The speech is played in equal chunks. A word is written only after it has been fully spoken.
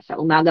Sa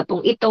umaga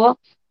pong ito,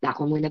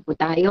 dako muna po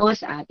tayo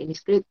sa ating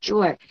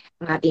scripture.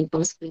 Ang ating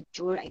pong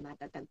scripture ay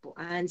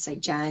matatagpuan sa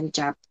John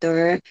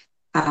chapter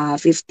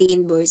 15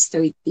 verse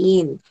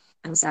 13.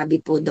 Ang sabi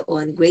po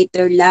doon,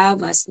 greater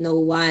love has no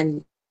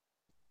one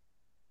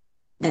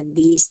than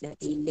this, that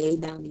he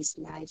laid down his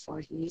life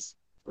for his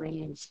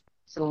friends.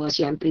 So,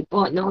 siyempre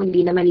po, no,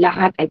 hindi naman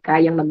lahat ay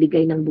kayang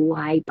magbigay ng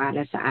buhay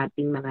para sa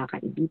ating mga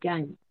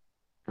kaibigan.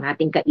 Ang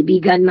ating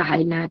kaibigan,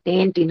 mahal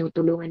natin,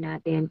 tinutulungan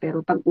natin,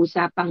 pero pag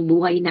usapang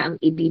buhay na ang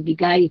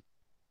ibibigay,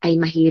 ay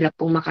mahirap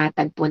pong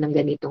makatagpo ng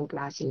ganitong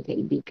klaseng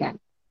kaibigan.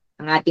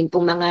 Ang ating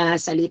pong mga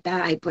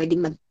salita ay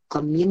pwedeng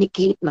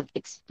mag-communicate,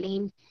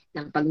 mag-explain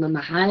ng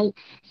pagmamahal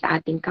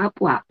sa ating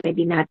kapwa.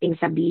 Pwede nating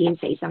sabihin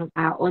sa isang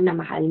tao na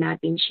mahal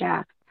natin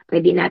siya.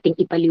 Pwede nating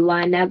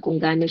ipaliwanag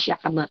kung gaano siya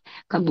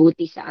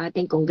kabuti sa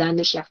atin, kung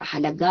gaano siya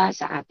kahalaga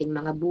sa ating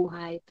mga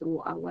buhay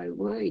through our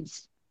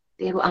words.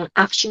 Pero ang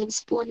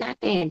actions po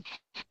natin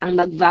ang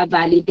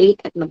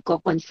magva-validate at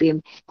magko-confirm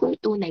kung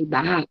tunay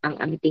ba ang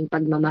ating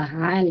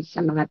pagmamahal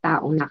sa mga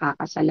taong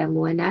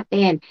nakakasalamuha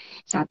natin,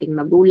 sa ating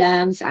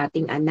magulang, sa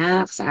ating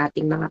anak, sa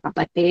ating mga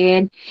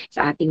kapatid,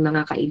 sa ating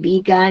mga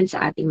kaibigan,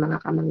 sa ating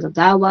mga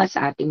kamanggagawa,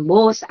 sa ating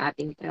boss, sa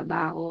ating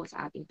trabaho,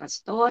 sa ating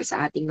pastor,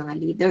 sa ating mga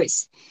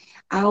leaders.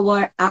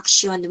 Our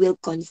action will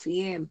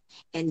confirm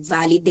and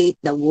validate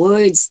the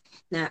words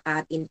na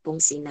atin pong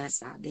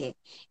sinasabi.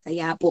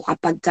 Kaya po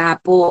kapag ka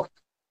po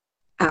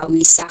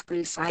we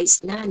sacrifice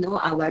na no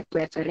our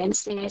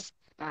preferences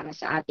para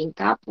sa ating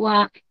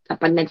kapwa,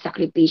 kapag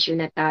nagsakripisyo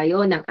na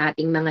tayo ng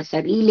ating mga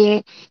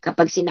sarili,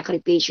 kapag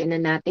sinakripisyo na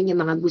natin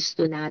yung mga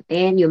gusto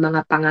natin, yung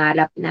mga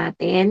pangarap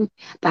natin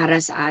para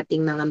sa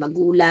ating mga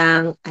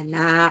magulang,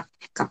 anak,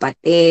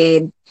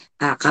 kapatid,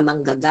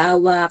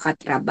 kamanggagawa,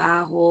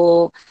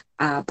 katrabaho,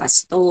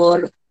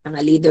 pastor, mga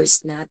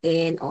leaders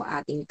natin o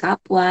ating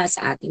kapwa,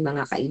 sa ating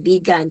mga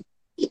kaibigan,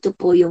 ito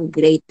po yung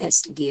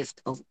greatest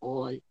gift of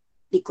all.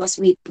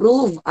 Because we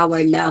prove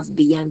our love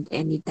beyond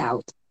any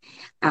doubt.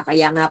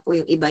 Kaya nga po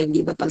yung iba,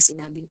 hindi ba pag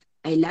sinabing,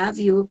 I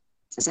love you,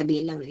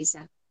 sasabihin lang ng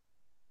isa,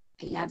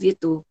 I love you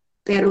too.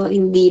 Pero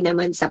hindi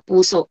naman sa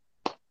puso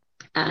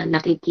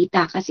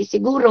nakikita. Kasi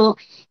siguro,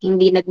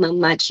 hindi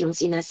nagmamatch yung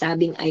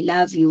sinasabing I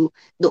love you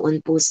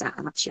doon po sa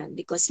action.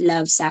 Because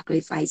love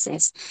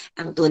sacrifices.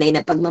 Ang tunay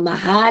na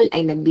pagmamahal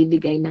ay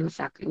nagbibigay ng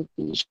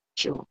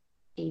sakripisyo.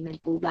 Amen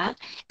po ba?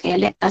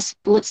 Kaya let us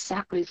put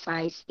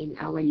sacrifice in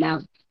our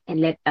love and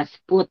let us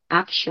put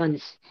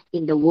actions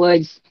in the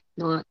words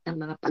no, ng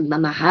mga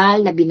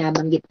pagmamahal na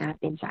binabanggit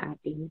natin sa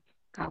ating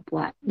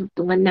kapwa.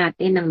 Tungtungan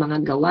natin ng mga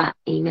gawa.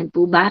 Amen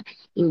po ba?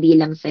 Hindi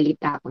lang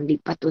salita, kundi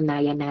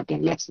patunayan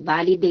natin. Let's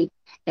validate,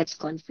 let's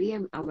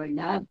confirm our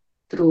love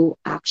through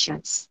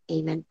actions.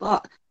 Amen po.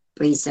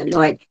 Praise the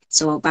Lord.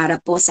 So para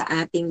po sa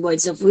ating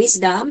words of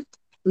wisdom,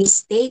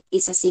 mistake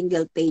is a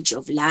single page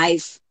of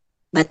life,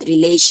 but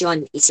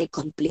relation is a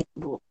complete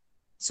book.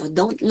 So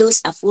don't lose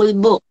a full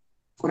book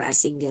for a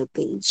single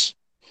page.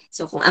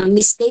 So kung ang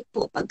mistake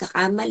po,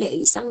 pagkakamali,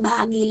 ay isang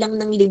bahagi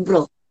lang ng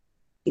libro,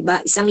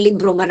 diba? Isang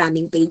libro,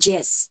 maraming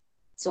pages.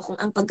 So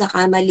kung ang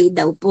pagkakamali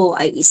daw po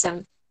ay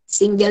isang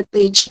single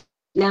page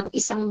lang,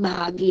 isang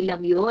bahagi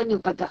lang yon,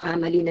 yung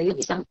pagkakamali na yun,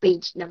 isang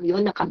page lang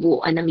yon,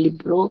 nakabuuan ng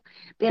libro.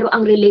 Pero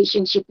ang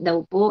relationship daw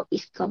po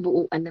is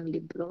kabuuan ng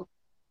libro.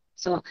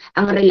 So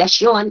ang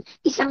relasyon,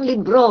 isang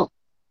libro,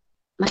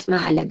 mas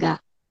mahalaga.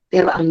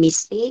 Pero ang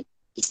mistake,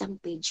 isang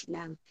page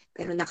lang.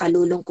 Pero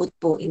nakalulungkot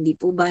po, hindi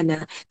po ba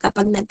na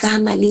kapag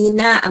nagkamali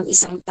na ang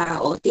isang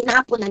tao,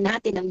 tinapon na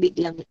natin ang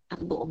biglang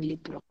ang buong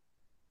libro.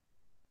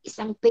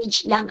 Isang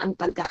page lang ang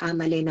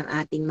pagkakamali ng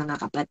ating mga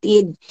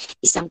kapatid.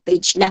 Isang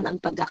page lang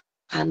ang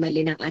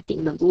pagkakamali ng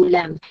ating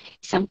magulang.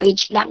 Isang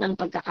page lang ang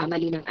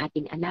pagkakamali ng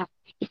ating anak.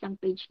 Isang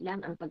page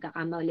lang ang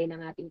pagkakamali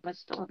ng ating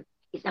pastor.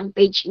 Isang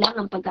page lang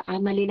ang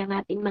pagkakamali ng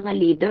ating mga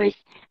leaders.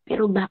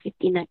 Pero bakit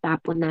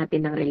tinatapon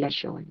natin ang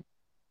relasyon?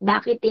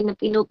 Bakit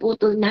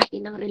pinuputol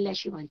natin ang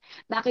relasyon?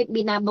 Bakit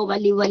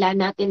binabawaliwala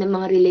natin ang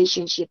mga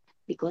relationship?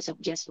 Because of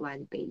just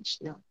one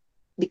page, no?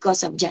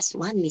 Because of just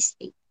one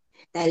mistake.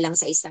 Dahil lang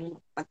sa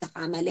isang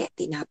pagkakamali,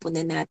 tinapon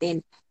na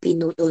natin,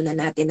 pinutol na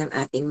natin ang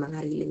ating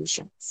mga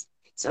relations.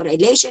 So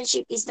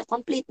relationship is the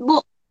complete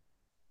book.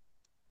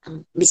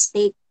 Ang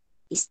mistake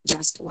is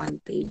just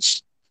one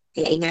page.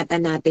 Kaya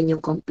ingatan natin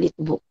yung complete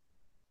book.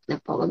 Na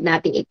po, huwag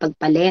natin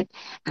ipagpalit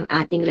ang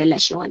ating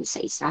relasyon sa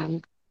isang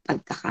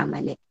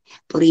pagkakamali.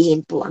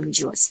 Purihin po ang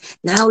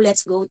Diyos. Now,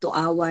 let's go to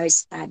our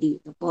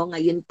study. Po,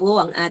 ngayon po,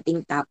 ang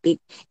ating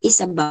topic is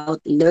about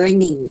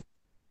learning.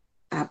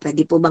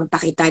 Pwede po bang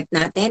pakitype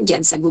natin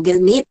dyan sa Google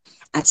Meet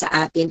at sa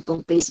atin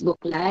pong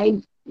Facebook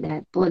Live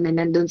na po na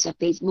nandun sa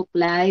Facebook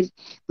Live.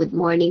 Good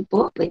morning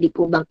po. Pwede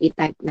po bang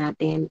i-type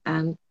natin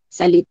ang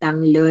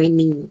salitang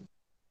learning.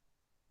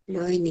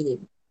 Learning.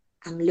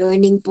 Ang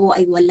learning po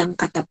ay walang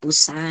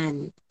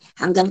katapusan.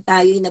 Hanggang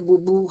tayo'y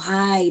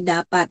nabubuhay,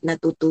 dapat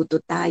natututo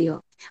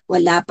tayo.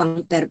 Wala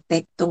pang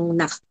perpektong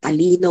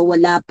natalino,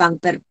 wala pang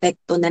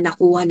perpekto na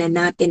nakuha na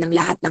natin ang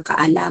lahat ng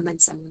kaalaman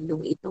sa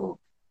mundong ito.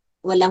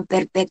 Walang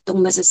perpektong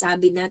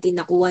masasabi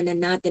natin, nakuha na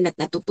natin at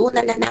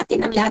natutunan na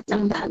natin ang lahat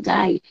ng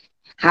bagay.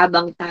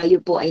 Habang tayo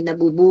po ay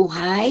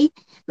nabubuhay,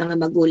 mga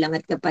magulang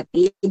at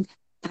kapatid,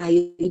 tayo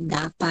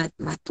dapat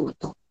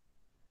matuto.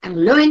 Ang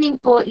learning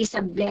po is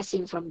a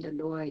blessing from the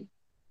Lord.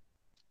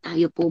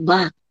 Tayo po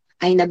ba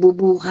ay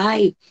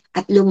nabubuhay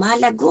at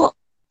lumalago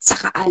sa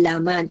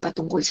kaalaman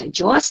patungkol sa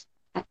Diyos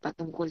at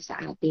patungkol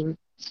sa ating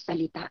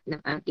salita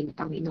ng ating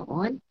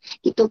Panginoon?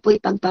 Ito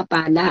po'y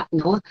pagpapala,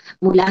 no,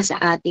 mula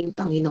sa ating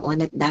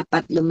Panginoon at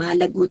dapat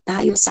lumalago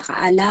tayo sa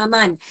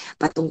kaalaman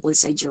patungkol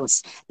sa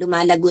Diyos.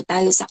 Lumalago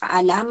tayo sa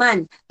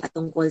kaalaman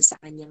patungkol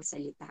sa kanyang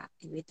salita.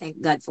 And we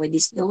thank God for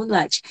this Don't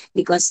Watch,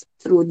 because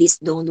through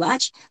this Don't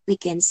Watch, we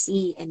can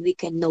see and we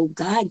can know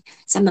God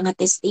sa mga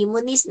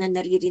testimonies na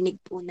naririnig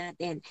po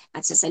natin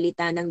at sa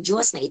salita ng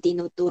Diyos na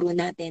itinuturo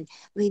natin.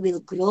 We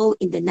will grow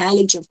in the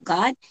knowledge of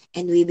God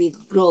and we will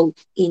grow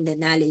in the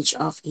knowledge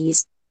of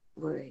His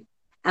Word.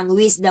 Ang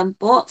wisdom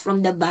po from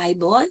the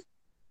Bible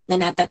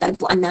na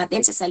natatagpuan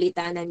natin sa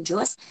salita ng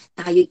Diyos,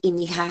 tayo'y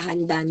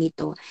inihahanda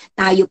nito.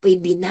 Tayo po'y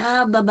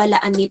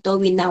binababalaan nito,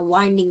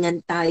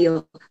 winawarningan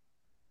tayo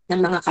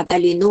ng mga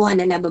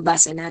katalinuhan na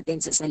nababasa natin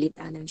sa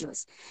salita ng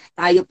Diyos.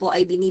 Tayo po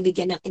ay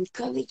binibigyan ng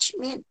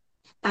encouragement.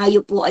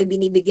 Tayo po ay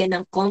binibigyan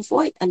ng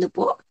comfort, ano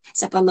po,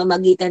 sa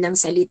pamamagitan ng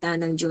salita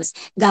ng Diyos.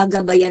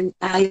 Gagabayan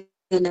tayo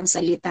ng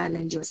salita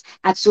ng Diyos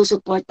at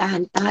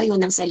susuportahan tayo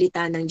ng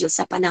salita ng Diyos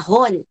sa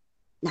panahon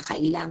na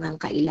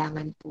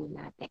kailangan po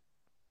natin.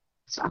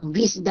 So ang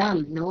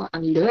wisdom, no,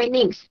 ang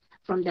learnings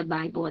from the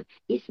Bible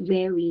is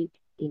very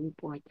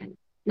important.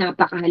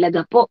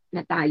 Napakahalaga po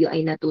na tayo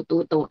ay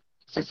natututo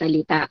sa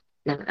salita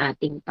ng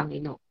ating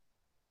Panginoon.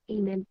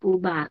 Amen po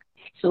ba?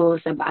 So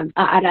sa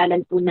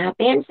aaralan po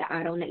natin sa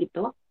araw na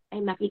ito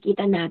ay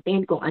makikita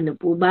natin kung ano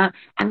po ba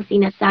ang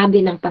sinasabi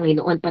ng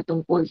Panginoon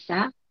patungkol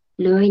sa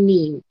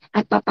learning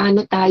at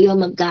paano tayo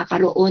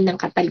magkakaroon ng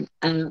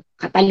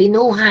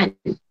katalinuhan.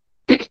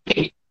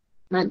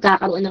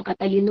 Magkakaroon ng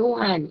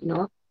katalinuhan,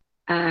 no?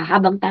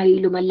 Habang tayo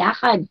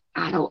lumalakad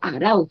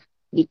araw-araw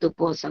dito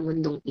po sa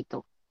mundong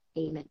ito.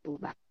 Amen po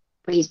ba?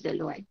 Praise the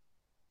Lord.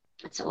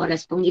 At sa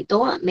oras pong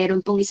ito,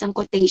 meron pong isang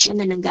quotation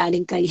na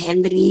nanggaling kay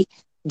Henry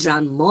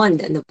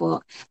Drummond. Ano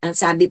po? Ang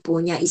sabi po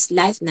niya, is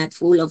life not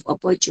full of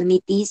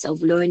opportunities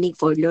of learning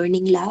for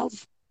learning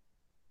love?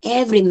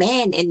 Every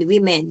man and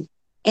women,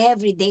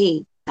 every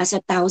day, has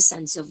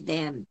thousands of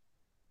them.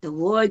 The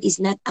world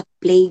is not a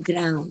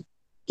playground.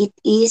 It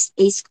is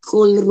a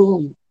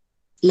schoolroom.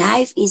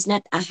 Life is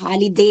not a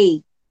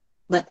holiday,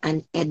 but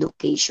an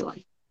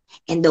education.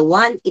 And the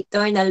one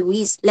eternal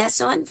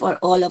lesson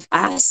for all of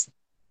us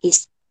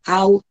is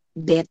how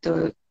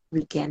better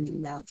we can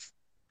love.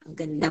 Ang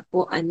ganda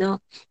po,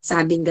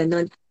 sabing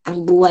ganon,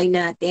 ang buhay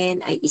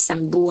natin ay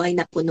isang buhay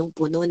na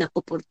punong-puno ng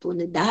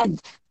oportunidad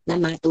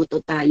na matuto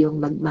tayong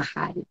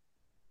magmahal.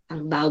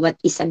 Ang bawat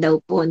isa daw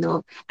po,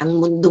 no, ang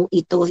mundong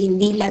ito,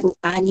 hindi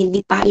laruan, hindi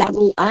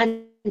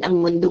palaruan ang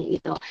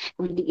mundong ito.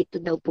 Kundi ito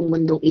daw pong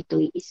mundong ito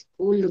ay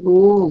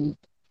schoolroom.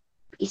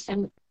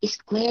 Isang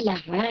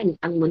eskwelahan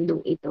ang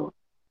mundong ito.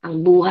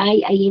 Ang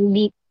buhay ay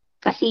hindi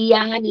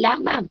kasiyahan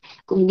lamang,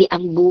 kundi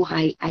ang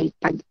buhay ay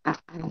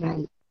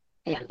pag-aaral.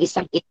 Kaya ang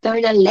isang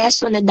eternal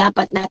lesson na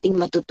dapat nating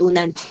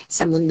matutunan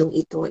sa mundong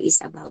ito is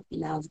about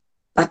love,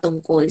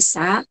 patungkol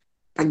sa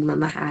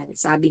pagmamahal.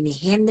 Sabi ni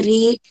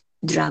Henry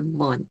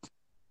Drummond.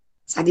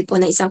 Sabi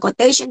po ng isang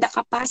quotation, the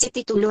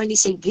capacity to learn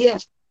is a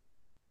gift.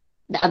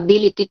 The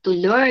ability to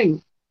learn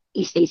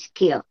is a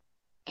skill.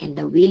 And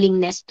the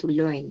willingness to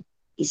learn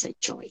is a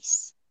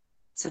choice.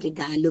 So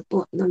regalo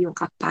po, no, yung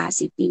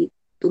capacity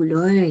to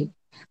learn.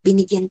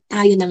 Binigyan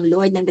tayo ng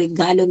Lord ng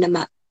regalo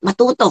na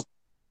matuto.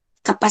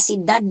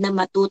 Kapasidad na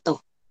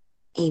matuto.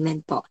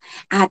 Amen po.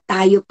 At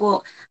tayo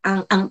po,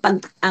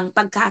 ang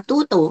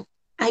pagkatuto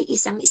ay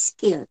isang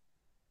skill.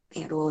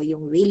 Pero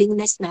yung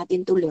willingness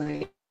natin to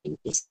learn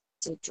is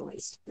a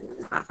choice.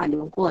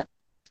 Nakakalungkot.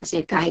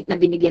 Kasi kahit na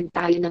binigyan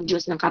tayo ng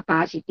Diyos ng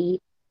capacity,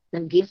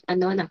 ng gift,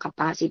 ng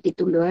capacity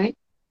to learn,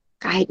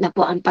 kahit na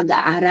po ang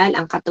pag-aaral,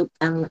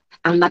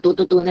 ang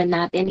matututunan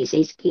natin is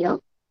a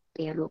skill,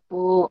 pero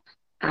po,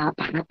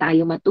 para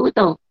tayo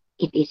matuto,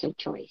 it is a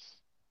choice.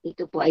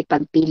 Ito po ay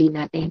pagpili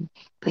natin.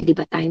 Pwede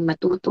ba tayong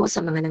matuto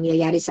sa mga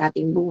nangyayari sa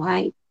ating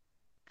buhay?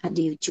 Do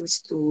you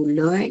choose to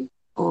learn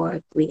or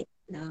quit?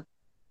 No?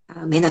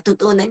 May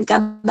natutunan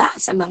ka ba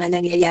sa mga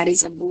nangyayari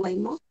sa buhay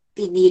mo?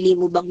 Pinili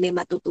mo bang may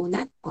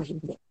matutunan o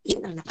hindi?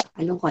 Yun ang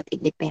nakakalungkot.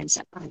 It depends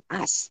upon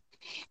us.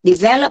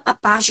 Develop a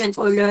passion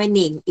for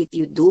learning. If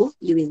you do,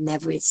 you will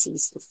never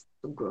cease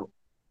to grow.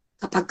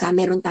 Kapag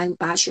meron tayong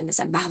passion na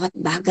sa bawat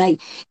bagay,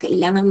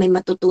 kailangan may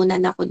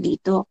matutunan ako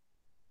dito.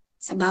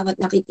 Sa bawat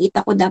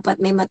nakikita ko,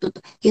 dapat may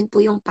matutunan. Yun po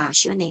yung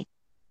passion eh.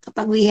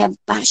 Kapag we have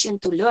passion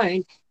to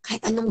learn,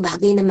 kahit anong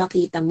bagay na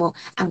makita mo,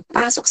 ang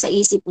pasok sa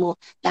isip mo,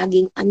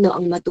 laging ano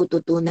ang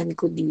matututunan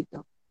ko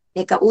dito.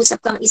 May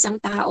kausap kang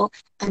isang tao,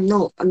 pag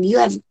you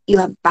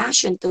have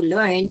passion to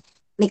learn,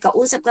 may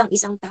kausap kang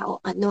isang tao,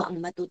 ano ang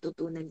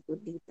matututunan ko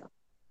dito.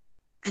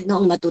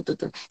 Ano ang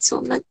matututunan? So,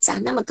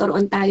 sana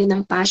magkaroon tayo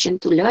ng passion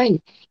to learn.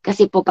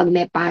 Kasi po pag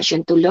may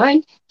passion to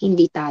learn,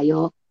 hindi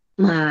tayo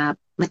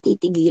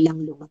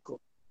matitigilang lumago.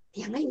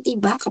 Kaya nga, hindi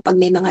ba, kapag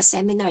may mga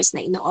seminars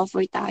na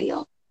ino-offer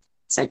tayo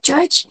sa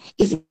church,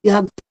 if you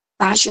have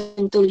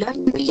passion to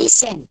learn, you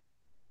listen.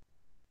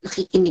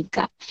 Makikinig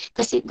ka.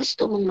 Kasi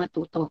gusto mong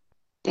matuto.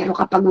 Pero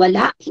kapag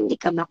wala, hindi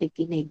ka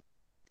makikinig.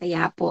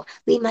 Kaya po,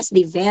 we must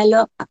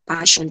develop a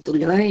passion to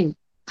learn.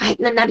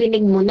 Kahit na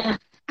narinig mo na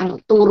ang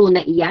turo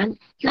na iyan,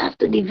 you have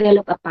to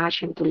develop a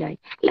passion to learn.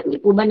 Alam niyo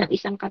po ba ng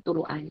isang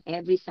katuruan,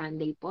 every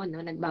Sunday po,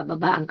 no,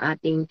 nagbababa ang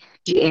ating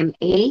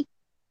GMA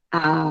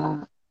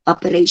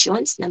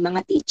operations ng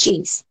mga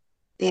teachings.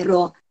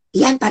 Pero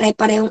yan,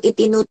 pare-parehong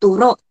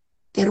itinuturo.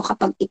 Pero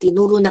kapag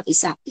itinuro ng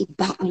isa,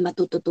 iba ang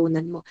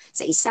matututunan mo.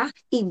 Sa isa,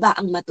 iba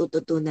ang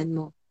matututunan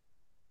mo.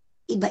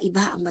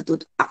 Iba-iba ang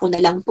matutunan. Ako na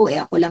lang po,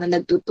 ako lang ang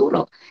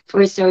nagtuturo.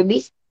 First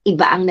service,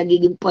 iba ang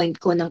nagiging point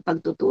ko ng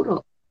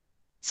pagtuturo.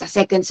 Sa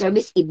second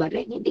service, iba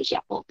rin. Hindi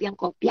siya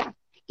kopyang-kopya.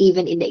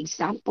 Even in the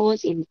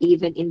examples,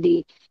 even in the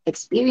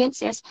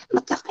experiences,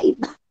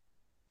 magkakaiba.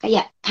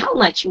 Kaya, how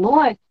much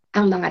more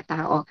ang mga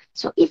tao?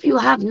 So, if you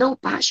have no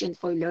passion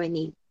for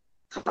learning,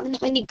 kapag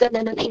nakinig ka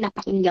na nun, ay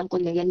napakinggan ko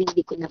na yan,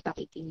 hindi ko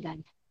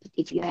napakikinggan. But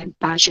if you have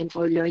passion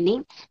for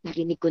learning,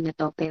 narinig ko na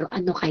to, pero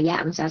ano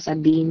kaya ang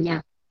sasabihin niya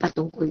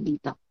patungkol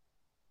dito?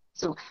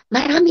 So,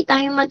 marami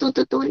tayong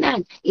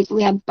matututunan if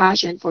we have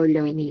passion for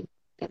learning.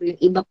 Pero yung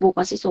iba po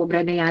kasi sobra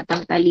na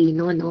yatang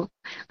talino, no?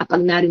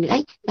 Kapag narinig,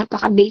 ay,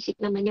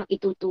 napaka-basic naman yung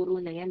ituturo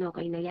na yan,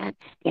 okay na yan.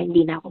 Kaya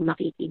hindi na ako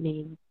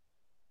makikinig.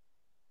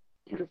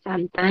 Pero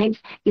sometimes,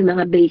 yung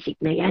mga basic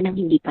na yan ang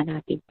hindi pa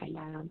natin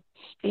alam.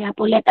 Kaya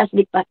po, let us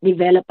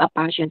develop a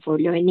passion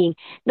for learning.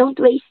 Don't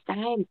waste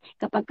time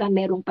kapag ka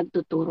merong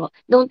pagtuturo.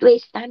 Don't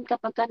waste time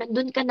kapag ka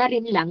nandun ka na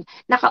rin lang,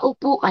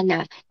 nakaupo ka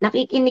na,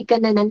 nakikinig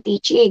ka na ng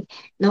teaching,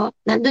 no?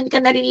 Nandun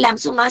ka na rin lang,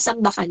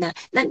 sumasamba ka na,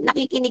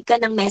 nakikinig ka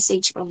ng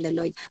message from the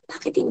Lord.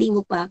 Bakit hindi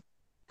mo pa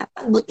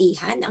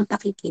pagbutihan ang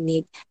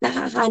pakikinig?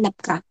 Nakahanap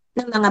ka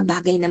ng mga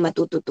bagay na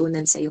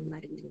matututunan sa iyong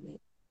maririnig.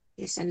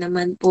 Kesa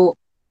naman po,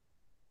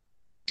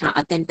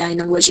 attend tayo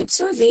ng worship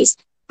service,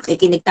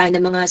 makikinig tayo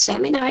ng mga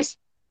seminars,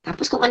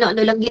 tapos kung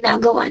ano-ano lang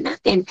ginagawa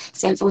natin,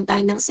 cellphone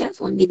tayo ng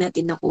cellphone, hindi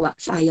natin nakuha.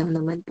 Sayang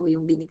naman po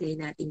yung binigay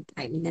nating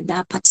time na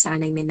dapat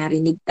sana'y may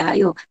narinig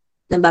tayo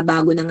na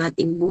babago ng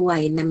ating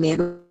buhay, na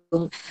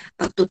merong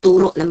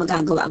pagtuturo na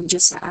magagawa ang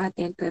Diyos sa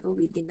atin, pero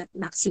we did not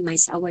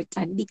maximize our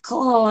time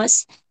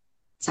because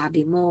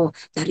sabi mo,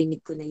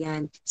 narinig ko na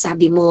yan.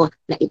 Sabi mo,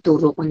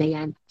 naituro ko na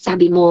yan.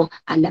 Sabi mo,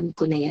 alam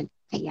ko na yan.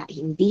 Kaya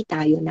hindi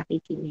tayo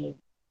nakikinig.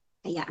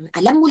 Kaya ang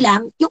alam mo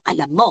lang, yung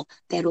alam mo,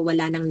 pero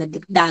wala nang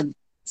nadagdag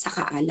sa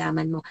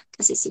kaalaman mo.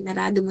 Kasi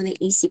sinarado mo na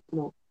yung isip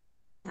mo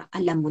na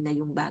alam mo na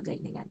yung bagay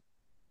na yan.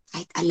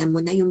 Kahit alam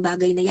mo na yung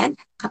bagay na yan,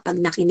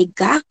 kapag nakinig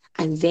ka,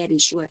 I'm very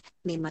sure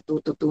may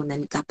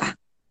matututunan ka pa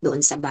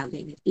doon sa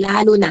bagay na yan.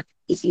 Lalo na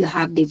if you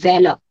have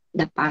developed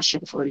the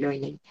passion for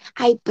learning.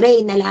 I pray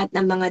na lahat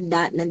ng mga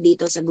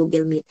nandito sa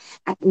Google Meet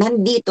at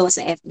nandito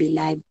sa FB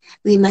Live,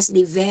 we must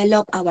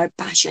develop our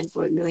passion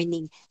for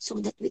learning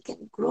so that we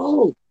can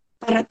grow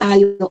para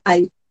tayo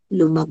ay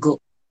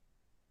lumago.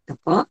 Ito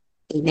po.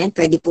 Amen.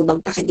 Pwede po bang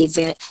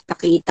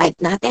paki-type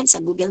natin sa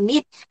Google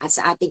Meet at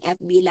sa ating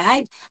FB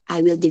Live,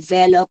 I will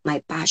develop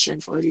my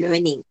passion for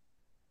learning.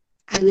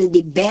 I will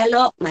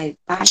develop my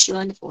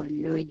passion for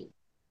learning.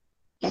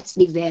 Let's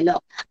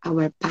develop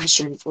our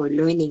passion for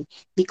learning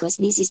because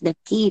this is the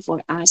key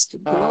for us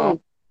to grow.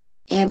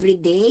 Every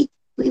day,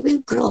 we will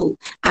grow.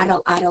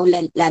 Araw-araw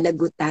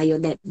lalago tayo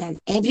that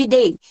every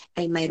day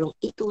ay mayroong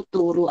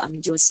ituturo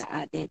ang Diyos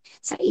sa atin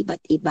sa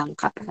iba't ibang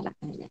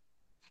kaparanan.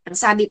 Ang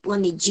sabi po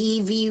ni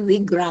G.V.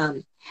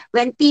 Wigram,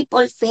 when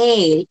people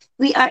fail,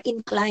 we are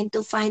inclined to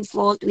find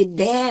fault with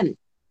them.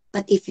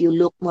 But if you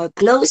look more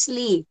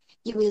closely,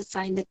 you will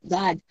find that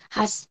God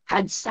has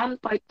had some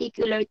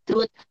particular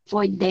truth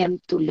for them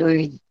to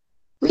learn,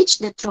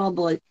 which the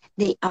trouble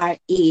they are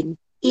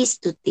in is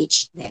to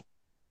teach them.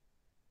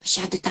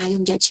 Masyado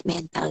tayong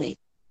judgmental eh.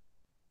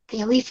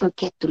 Kaya we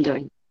forget to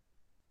learn.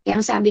 Kaya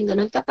ang sabi ko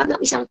nun, kapag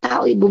ang isang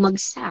tao ay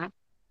bumagsak,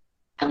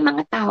 ang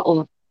mga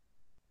tao,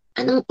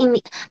 ano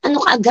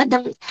kaagad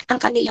ang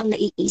kanilang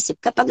naiisip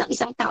kapag ang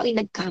isang tao ay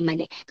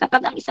nagkamali,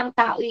 kapag ang isang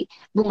tao ay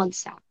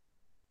bumagsak.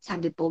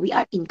 Sabi po, we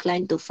are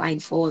inclined to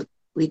find fault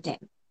with them.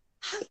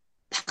 Ay,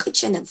 bakit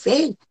siya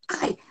nag-fail?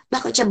 Ay,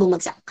 bakit siya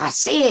bumagsak?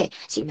 Kasi,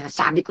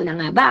 sinasabi ko na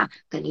nga ba,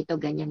 ganito,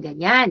 ganyan,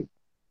 ganyan.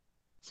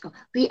 So,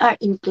 we are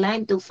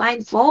inclined to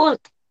find fault.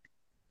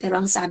 Pero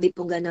ang sabi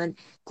po ganon,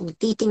 kung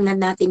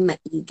titingnan natin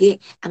maigi,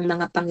 ang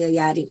mga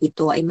pangyayaring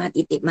ito ay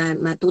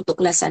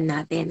matutuklasan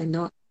natin,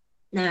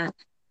 na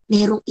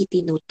merong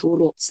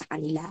itinuturo sa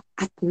kanila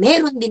at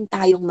meron din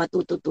tayong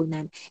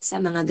matututunan sa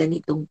mga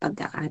ganitong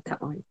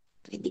pagkakataon.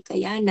 Pwede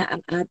kaya na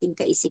ang ating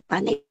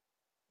kaisipan ay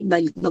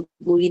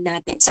baguhin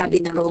natin,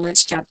 sabi ng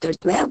Romans chapter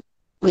 12,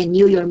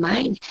 Renew your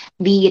mind.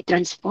 Be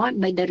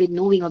transformed by the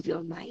renewing of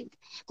your mind.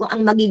 Kung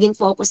ang magiging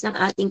focus ng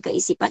ating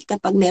kaisipan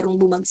kapag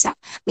merong bumagsak,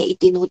 may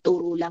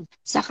itinuturo lang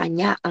sa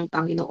Kanya ang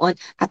Panginoon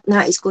at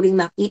nais ko ring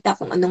makita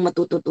kung anong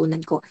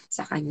matututunan ko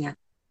sa Kanya.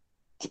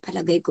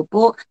 Palagay ko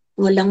po,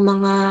 walang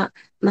mga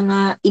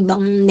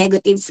ibang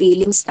negative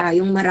feelings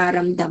tayong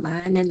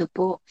mararamdaman. Ano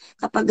po,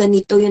 kapag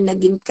ganito yung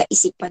naging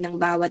kaisipan ng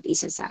bawat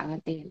isa sa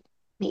atin,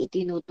 may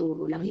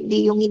itinuturo lang.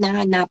 Hindi yung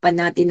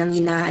hinahanapan natin ng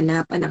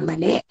hinahanapan ng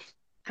mali.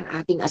 Ang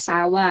ating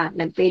asawa,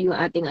 nag-fail yung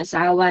ating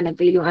asawa,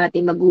 nag-fail yung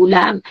ating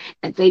magulang,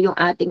 nag-fail yung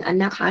ating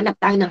anak, hanap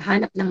tayo ng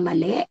hanap ng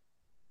mali.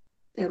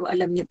 Pero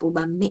alam niyo po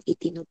ba, may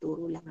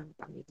itinuturo lang ang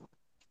Panginoon.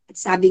 At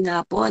sabi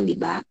nga po, di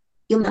ba,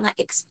 yung mga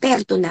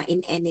eksperto na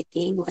in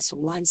anything was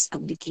once a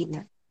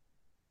beginner.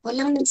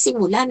 Walang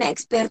nagsimula na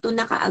eksperto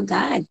na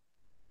kaagad.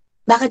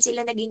 Bakit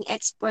sila naging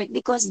expert?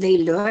 Because they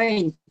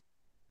learned.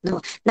 No?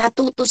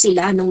 Natuto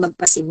sila nung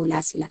magpasimula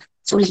sila.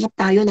 So lahat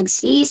tayo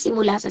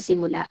nagsisimula sa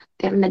simula,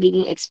 pero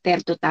nagiging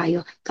eksperto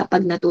tayo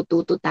kapag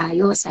natututo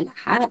tayo sa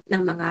lahat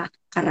ng mga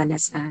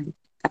karanasan.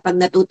 Kapag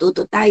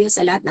natututo tayo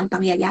sa lahat ng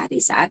pangyayari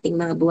sa ating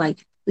mga buhay,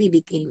 we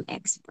became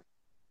expert.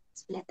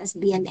 So let us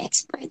be an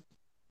expert.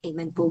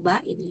 Amen po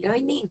ba? In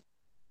learning.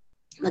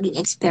 Maging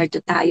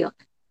eksperto tayo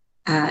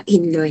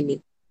in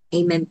learning.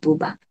 Amen po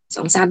ba?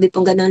 So ang sabi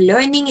pong ganun,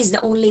 learning is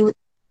the only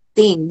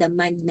thing the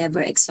mind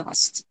never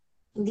exhausts.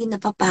 Hindi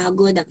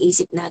napapagod ang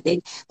isip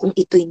natin kung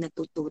ito'y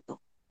natututo.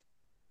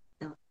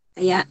 No?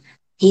 Kaya,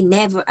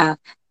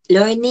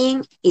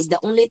 learning is the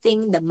only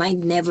thing the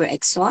mind never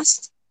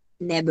exhausts,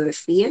 never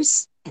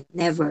fears, and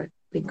never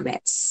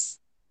regrets.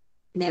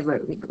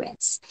 Never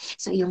regrets.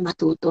 So yung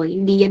matuto,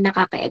 hindi yan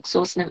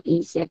nakaka-exhaust ng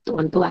isip.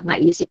 Tuwan-tuwa nga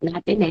isip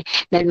natin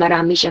dahil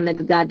marami siyang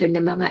nag-gather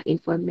ng mga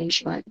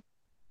information.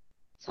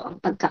 So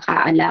ang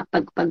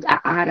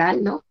pag-aaral,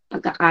 no?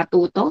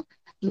 Pagkakatuto,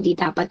 hindi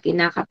dapat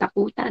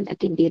kinakatakutan at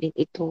hindi rin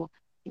ito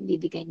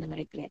bibigay ng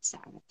regret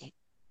sa atin.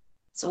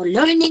 So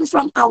learning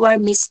from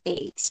our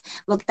mistakes.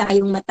 Huwag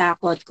tayong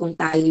matakot kung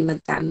tayo'y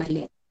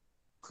magkamali.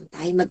 Kung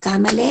tayo'y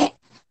magkamali,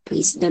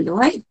 praise the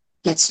Lord,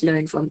 let's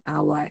learn from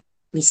our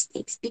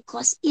mistakes.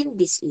 Because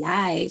in this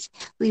life,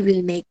 we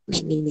will make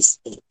many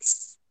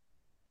mistakes.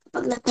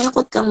 Kapag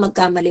natakot kang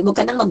magkamali, huwag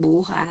ka nang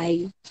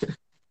mabuhay.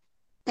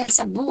 Dahil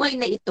sa buhay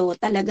na ito,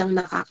 talagang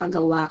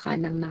makakagawa ka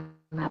ng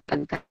mga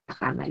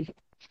pagkakamali.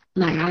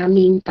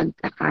 Maraming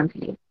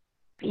pagkakamali.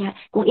 Kaya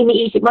kung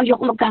iniisip mo,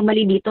 ayoko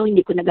magkamali dito,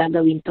 hindi ko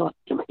nagagawin to.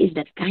 What is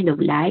that kind of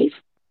life?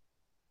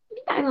 Hindi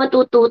tayo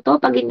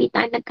matututo pag hindi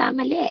tayo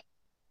nagkamali.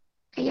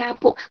 Kaya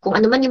po, kung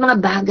ano man yung mga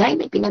bagay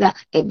na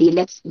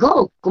let's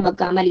go. Kung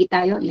magkamali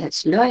tayo,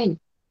 let's learn.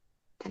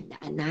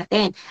 Tandaan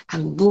natin,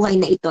 ang buhay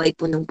na ito ay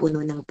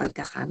punong-puno ng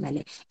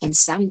pagkakamali. And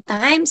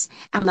sometimes,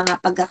 ang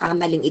mga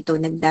pagkakamaling ito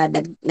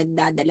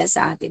nagdadala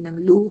sa atin ng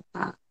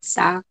luha,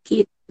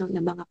 sakit, ng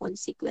mga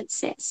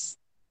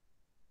consequences.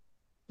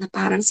 Na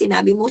parang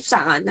sinabi mo,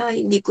 sana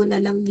hindi ko na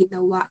lang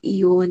ginawa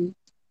iyon.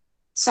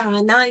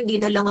 Sana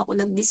hindi na lang ako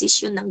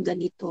nagdesisyon ng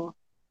ganito.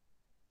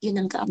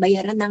 Yun ang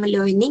kabayaran ng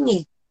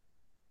learning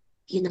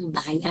Yun ang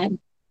bayad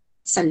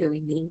sa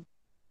learning.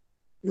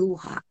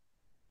 Luha.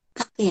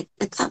 Bakit?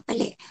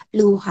 Nagkamali.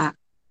 Luha.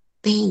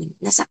 Pain.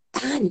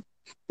 Nasaktan.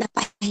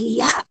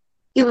 Napahiya.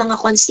 Yung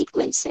mga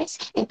consequences.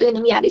 Ito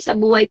yung nangyari sa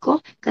buhay ko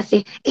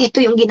kasi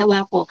ito yung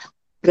ginawa ko.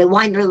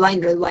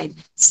 Rewind.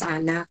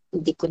 Sana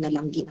hindi ko na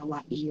lang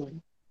ginawa iyon.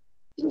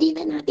 Hindi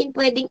na natin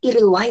pwedeng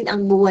i-rewind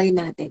ang buhay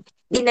natin.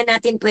 Hindi na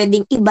natin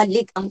pwedeng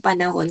ibalik ang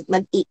panahon.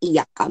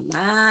 Mag-iiyak ka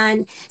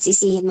man,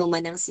 sisihin mo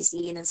man ang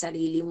sisihin ng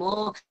sarili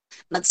mo,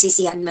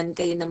 magsisihan man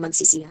kayo ng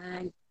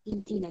magsisihan.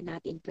 Hindi na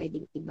natin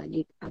pwedeng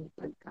ibalik ang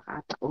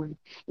pagkakataon.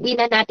 Hindi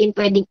na natin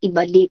pwedeng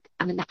ibalik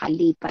ang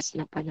nakalipas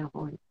na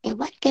panahon.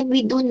 What can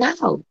we do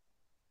now?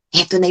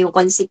 Ito na yung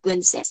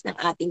consequences ng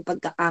ating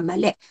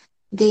pagkakamali.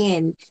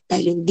 Then,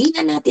 dahil hindi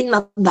na natin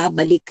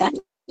mababalikan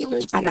yung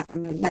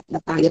nakaraan, ba't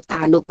ba tayo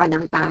talo pa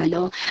ng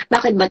talo?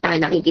 Bakit ba tayo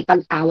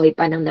nakikipag-away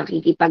pa ng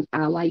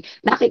nakikipag-away?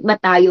 Bakit ba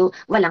tayo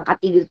walang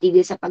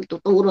katigil-tigil sa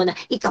pagtuturo na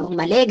ikaw ang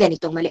mali,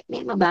 ganitong mali?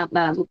 May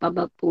mababago pa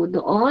ba po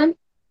doon?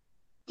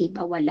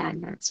 Diba wala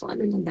na? So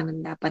ano na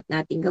lang dapat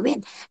natin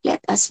gawin?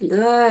 Let us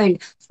learn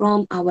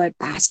from our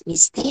past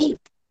mistake.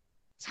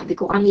 Sabi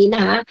ko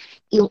kanina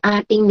yung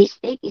ating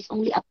mistake is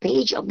only a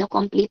page of the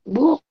complete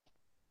book.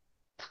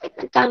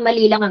 Bakit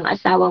nagkamali lang ang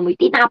asawa mo,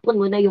 tinapon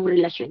mo na yung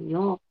relasyon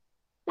nyo?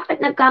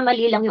 Bakit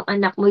nagkamali lang yung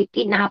anak mo,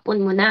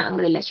 tinapon mo na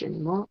ang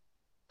relasyon mo?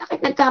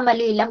 Bakit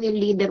nagkamali lang yung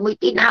leader mo,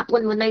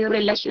 tinapon mo na yung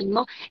relasyon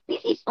mo?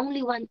 This is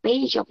only one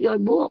page of your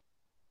book.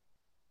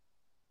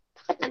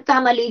 Bakit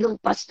nagkamali yung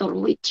pastor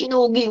mo,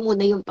 sinugi mo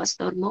na yung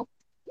pastor mo?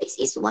 This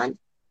is one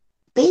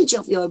page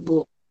of your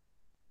book.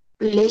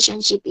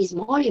 Relationship is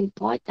more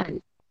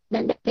important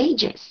than the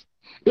pages.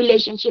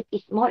 Relationship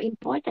is more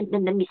important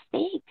than the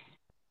mistakes.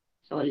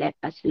 So let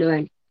us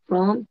learn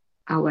from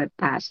our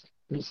past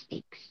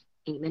mistakes.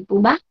 Amen po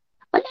ba?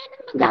 Wala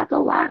nang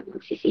magagawa.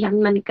 Magsisihan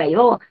man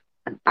kayo,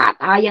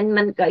 magpatayan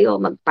man kayo,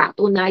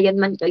 magpatunayan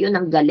man kayo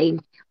ng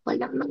galing.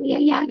 Walang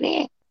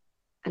mangyayari.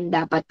 Ang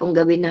dapat pong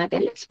gawin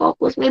natin, let's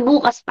focus. May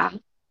bukas pa.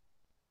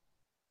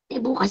 May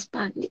bukas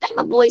pa. Hindi tayo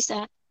mabuhay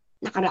sa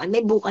nakaraan.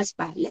 May bukas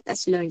pa. Let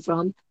us learn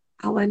from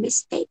our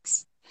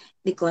mistakes.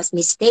 Because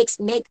mistakes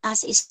make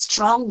us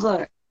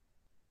stronger.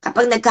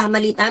 Kapag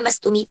nagkamali tayo,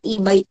 mas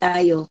tumitibay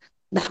tayo.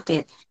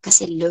 Bakit?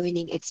 Kasi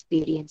learning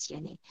experience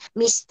yan eh.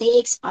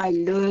 Mistakes are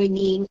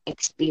learning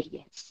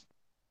experience.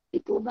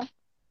 Di po ba?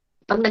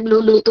 Pag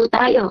nagluluto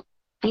tayo,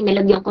 ay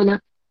nalagyan ko na,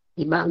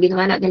 di ba? Ang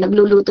ginawa natin,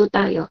 nagluluto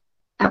tayo.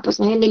 Tapos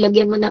ngayon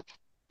nilagyan mo na,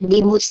 hindi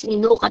mo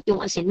sinukat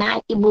yung asin,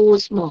 na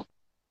ibuhos mo.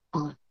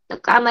 O,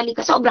 nagkamali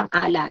ka, sobrang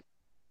alat.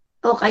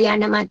 O kaya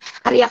naman,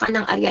 arya ka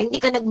ng arya,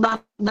 hindi ka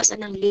nagbabasa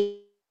ng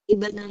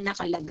label na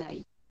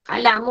nakalagay.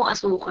 Kala mo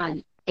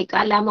asukal.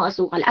 Kala mo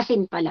asukal,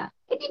 asin pala.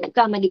 Hindi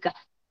nagkamali ka.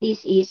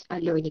 This is a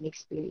learning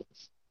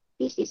experience.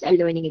 This is a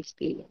learning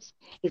experience.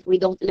 If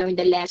we don't learn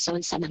the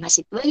lessons sa mga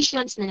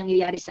situations na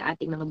nangyayari sa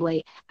ating mga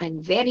buhay,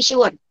 I'm very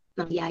sure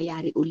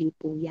mangyayari uli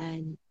po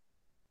yan.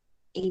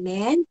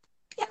 Amen?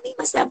 Kaya may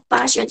mas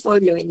passion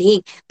for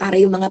learning para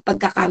yung mga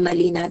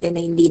pagkakamali natin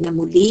na hindi na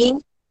muling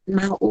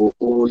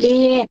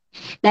mauulit.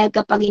 Dahil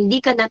kapag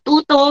hindi ka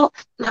natuto,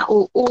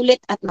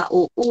 mauulit at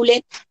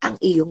mauulit ang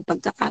iyong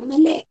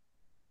pagkakamali.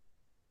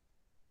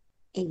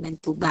 Amen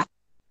po ba?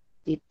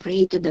 We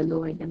pray to the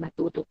Lord na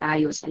matuto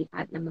tayo sa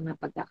lahat ng mga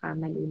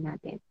pagkakamali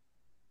natin.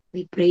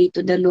 We pray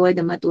to the Lord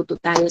na matuto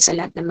tayo sa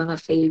lahat ng mga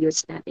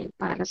failures natin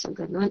para sa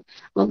ganun,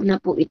 wag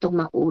na po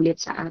itong maulit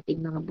sa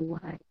ating mga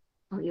buhay.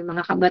 O, yung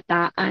mga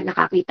kabataan,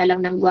 nakakita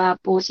lang ng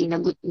gwapo,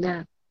 sinagot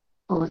na.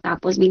 O,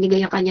 tapos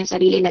binigay ang kanyang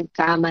sarili,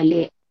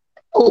 nagkamali.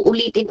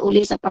 Uulitin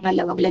uli sa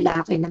pangalawang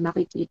lalaki na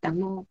makikita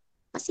mo.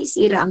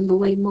 Masisira ang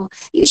buhay mo.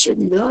 You should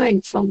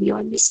learn from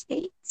your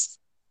mistakes.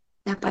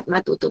 Dapat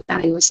matuto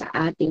tayo sa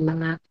ating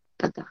mga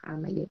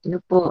pagkakamali. Ano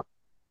po?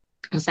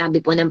 Ang sabi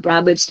po ng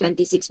Proverbs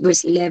 26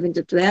 verse 11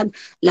 to 12,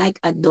 like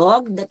a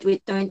dog that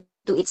returned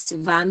to its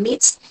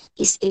vomits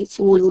is a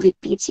fool who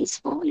repeats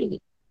his folly.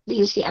 Do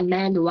you see a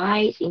man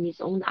wise in his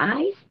own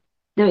eyes?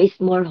 There is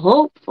more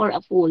hope for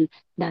a fool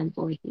than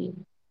for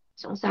him.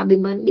 So, ang sabi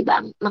mo, di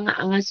ba, mga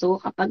angaso,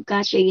 kapag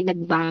ka siya yung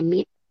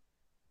nag-vomit,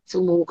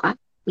 sumuka,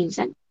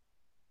 minsan,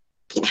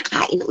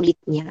 kinakain ulit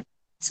niya.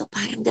 So,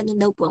 parang ganun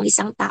daw po ang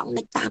isang taong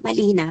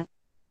nagkamali na,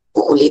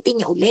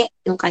 uulitin niya uli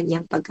yung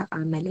kanyang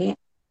pagkakamali.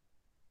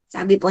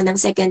 Sabi po ng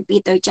 2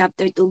 Peter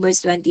chapter 2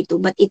 verse 22,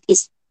 but it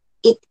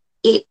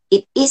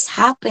is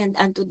happened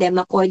unto them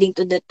according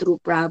to the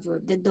true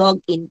proverb. The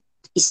dog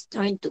is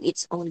turned to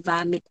its own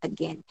vomit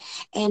again,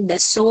 and the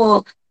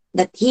soul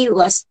that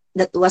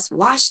was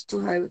washed to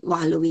her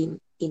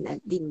wallowing in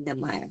the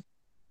mire.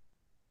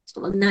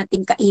 So wag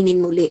nating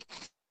kainin muli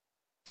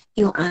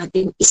yung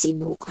ating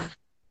isinuka.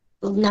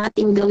 Huwag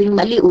nating gawing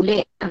mali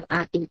uli ang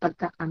ating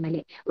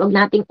pagkakamali. Huwag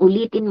nating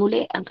ulitin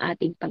muli ang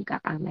ating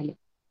pagkakamali.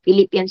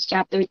 Philippians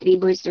chapter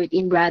 3 verse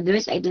 13,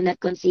 brothers, I do not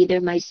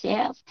consider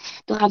myself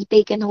to have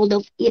taken hold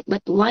of it,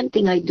 but one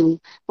thing I do,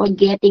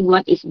 forgetting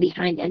what is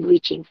behind and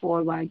reaching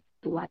forward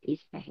to what is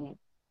ahead.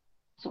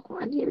 So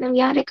kung ano yung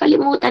nangyari,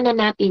 kalimutan na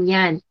natin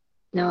yan.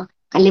 No?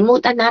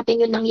 Kalimutan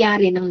natin yung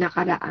nangyari ng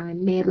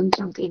nakaraan. Meron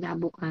siyang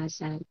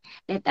kinabukasan.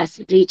 Let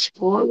us reach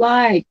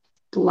forward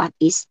to what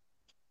is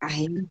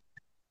ahead.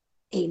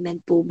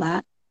 Amen po ba?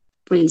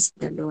 Praise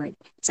the Lord.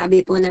 Sabi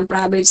po ng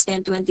Proverbs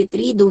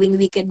 10:23, doing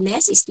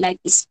wickedness is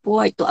like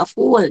sport to a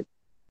fool,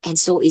 and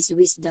so is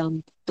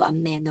wisdom to a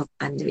man of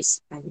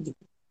understanding.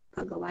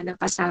 Paggawa ng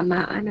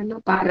kasamaan,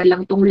 para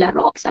lang itong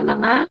laro sa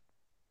mga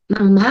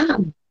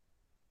mangmang.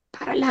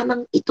 Para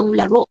lamang itong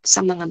laro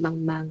sa mga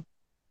mangmang.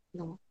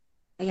 No?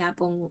 Kaya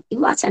pong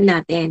iwasan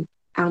natin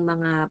ang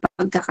mga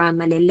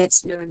pagkakamali.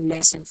 Let's learn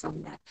lesson from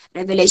that.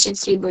 Revelation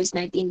 3 verse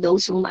 19,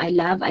 those whom I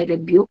love, I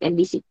rebuke and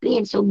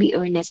discipline, so be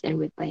earnest and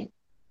repent.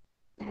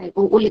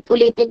 Kung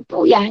ulit-ulitin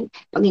po yan,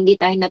 pag hindi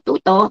tayo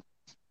natuto,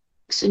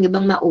 gusto nyo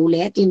bang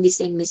maulit yung the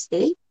same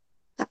mistake?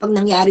 Kapag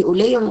nangyari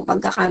uli yung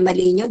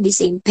pagkakamali nyo, the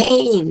same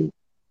pain.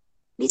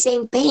 The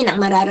same pain ang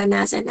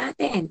mararanasan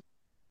natin.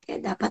 Kaya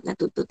dapat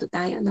natututo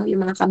tayo, no?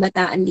 Yung mga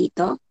kabataan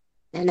dito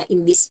na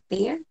in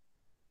despair.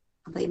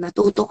 Abay,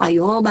 matuto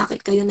kayo.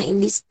 Bakit kayo na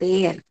in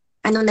despair?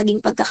 Anong naging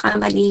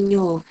pagkakamali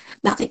nyo?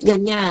 Bakit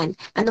ganyan?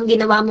 Anong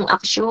ginawa mong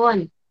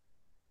aksyon?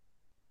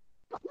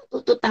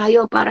 Matuto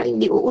tayo para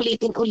hindi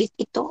uulitin-ulit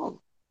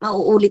ito.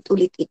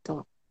 Mauulit-ulit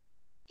ito.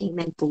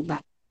 Amen po ba?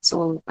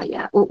 So,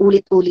 kaya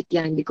uulit-ulit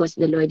yan because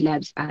the Lord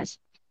loves us.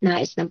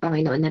 Nais ng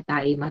Panginoon na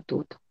tayo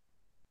matuto.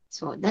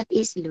 So, that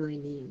is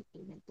learning.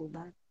 Amen po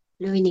ba?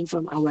 Learning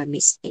from our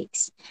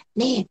mistakes.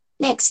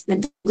 Next, na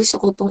gusto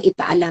ko pong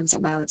ipaalam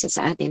sa bawat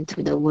sa atin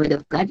through the Word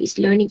of God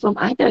is learning from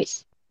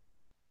others.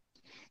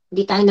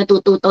 Hindi tayo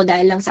natututo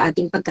dahil lang sa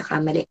ating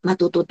pagkakamali.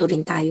 Matututo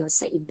rin tayo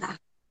sa iba.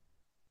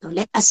 So,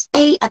 let us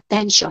pay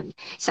attention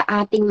sa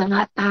ating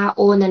mga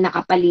tao na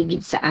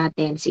nakapaligid sa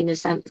atin. Sino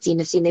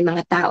yung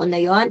mga tao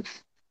na yon?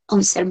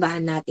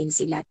 Obserbahan natin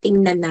sila.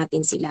 Tingnan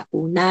natin sila.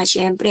 Una,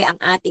 syempre,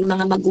 ang ating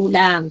mga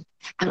magulang,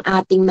 ang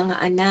ating mga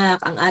anak,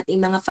 ang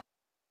ating mga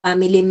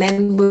family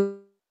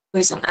members,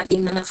 ang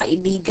ating mga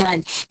kaibigan,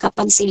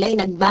 kapag sila'y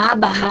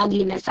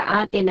nagbabahagi na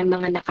sa atin ng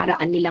mga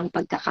nakaraan nilang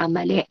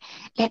pagkakamali,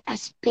 let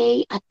us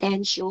pay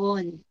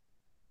attention.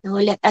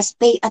 No, let us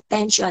pay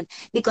attention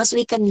because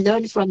we can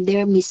learn from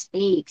their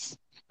mistakes.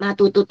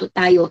 Matututo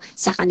tayo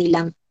sa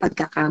kanilang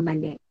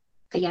pagkakamali.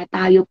 Kaya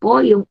tayo po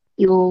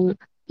yung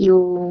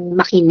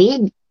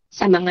makinig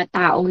sa mga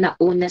taong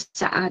nauna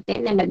sa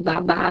atin na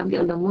nagbabahagi,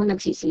 alam mo,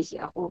 nagsisisi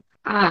ako.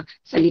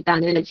 Salita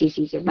na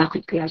nagsisisi.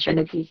 Bakit kaya siya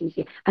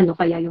nagsisisi? Ano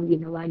kaya yung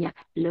ginawa niya?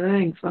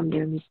 Learn from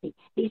their mistake.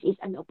 This is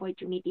an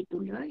opportunity to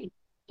learn.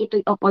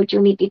 Ito'y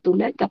opportunity to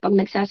learn kapag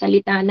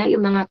nagsasalita na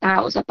yung mga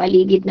tao sa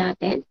paligid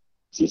natin.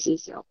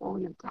 Sisisi ako,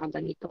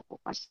 nagkaganito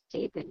ko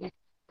kasi ganyan.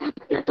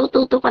 Dapat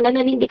natututo ka na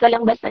hindi ka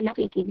lang basta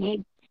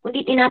nakikinig.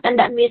 Kundi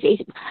tinatandaan mo yun sa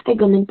isip, ay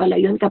ganun pala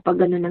yun,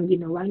 kapag ganun ang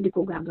ginawa, hindi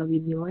ko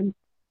gagawin yun.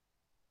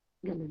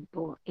 Ganun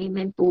po.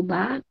 Amen po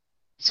ba?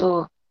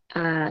 So,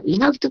 you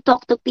have to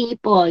talk to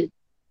people,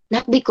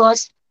 not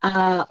because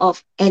of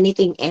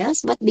anything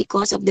else, but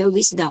because of their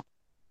wisdom.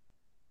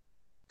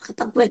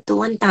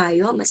 Kapagkwentuhan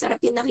tayo, masarap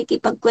yung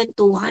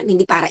nakikipagkwentuhan,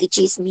 hindi para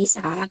i-chismis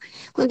ha,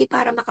 kundi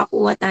para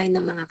makakuha tayo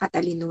ng mga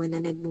katalinuhan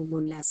na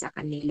nagmumula sa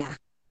kanila.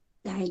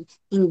 Dahil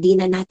hindi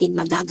na natin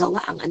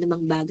magagawa ang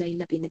anumang bagay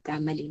na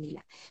pinagkamali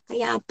nila.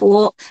 Kaya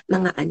po,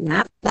 mga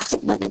anak, bakit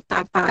ba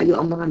nagpapayo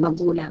ang mga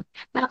magulang?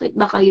 Bakit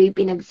ba kayo'y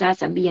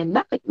pinagsasabihan?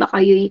 Bakit ba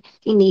kayo'y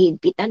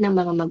hinihigpitan ng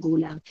mga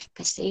magulang?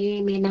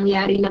 Kasi may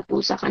nangyari na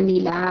po sa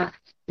kanila.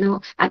 No?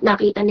 At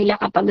nakita nila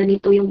kapag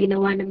ganito yung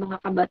ginawa ng mga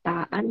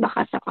kabataan,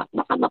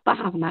 baka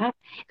mapahamak.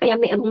 Kaya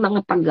may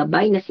mga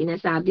paggabay na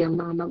sinasabi ang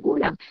mga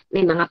magulang.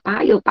 May mga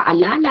payo,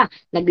 paalala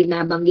na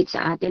binabanggit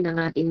sa atin ng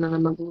ating mga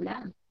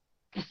magulang.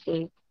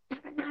 Kasi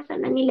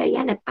naranasan na nila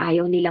yan at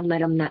ayaw nilang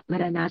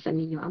maranasan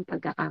ninyo ang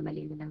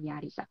pagkakamali na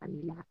nangyari sa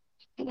kanila.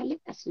 Kaya let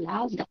us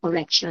love the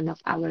correction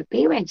of our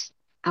parents,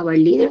 our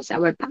leaders,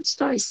 our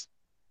pastors.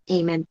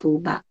 Amen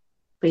po ba?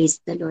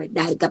 Praise the Lord.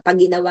 Dahil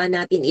kapag ginawa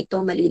natin ito,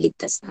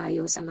 maliligtas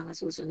tayo sa mga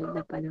susunod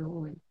na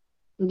panahon.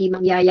 Hindi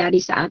mangyayari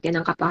sa atin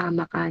ang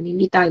kapahamakan,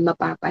 hindi tayo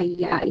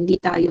mapapahiya,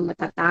 hindi tayo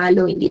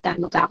matatalo, hindi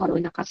tayo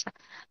magkakaroon ng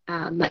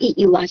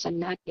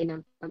maiiwasan natin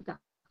ang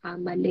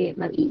pagkakamali,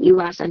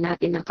 maiiwasan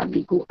natin ang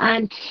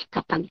kabiguan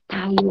kapag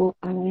tayo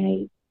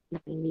ay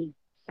nakinig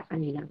sa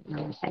kanilang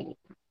mga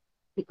salita.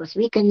 Because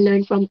we can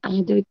learn from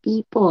other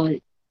people.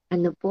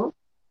 Ano po?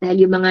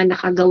 Dahil yung mga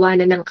nakagawa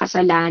na ng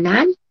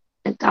kasalanan,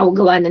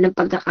 nagkagawa na ng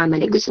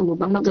pagkakamali, gusto mo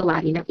bang magawa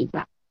rin ng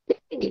iba?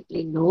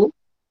 Definitely no.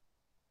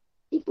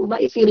 Di po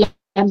ba, if you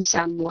love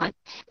someone,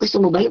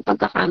 gusto mo ba yung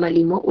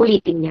pagkakamali mo,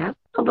 ulitin niya?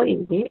 Aba,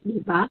 hindi, di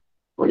ba?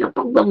 Walang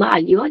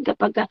pagmamahal yun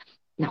kapag,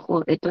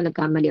 nako, ito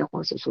nagkamali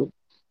ako,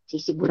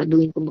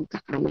 sisiguraduhin ko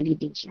magkakamali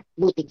din siya.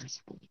 Buti nga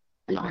sa kanya.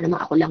 Alam ka naman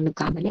ako lang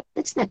nagkamali.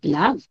 That's not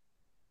love.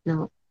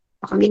 No?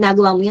 Baka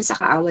ginagawa mo yan sa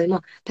kaaway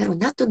mo. Pero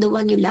not to the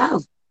one you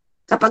love.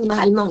 Kapag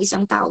mahal mo ang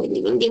isang tao,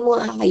 hindi mo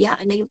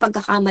hahayaan na yung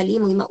pagkakamali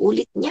mo, yung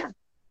maulit niya.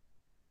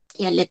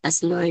 Kaya let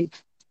us learn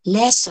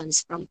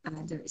lessons from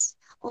others.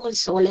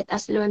 Also, let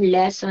us learn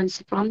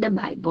lessons from the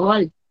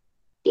Bible.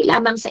 Hindi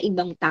lamang sa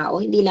ibang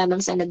tao, hindi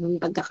lamang sa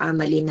naging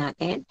pagkakamali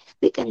natin.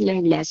 We can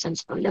learn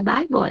lessons from the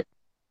Bible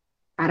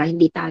para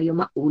hindi tayo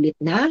maulit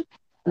na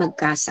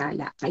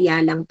magkasala. Kaya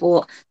lang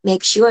po,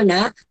 make sure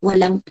na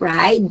walang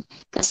pride.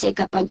 Kasi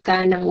kapag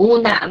ka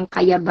nanguna ang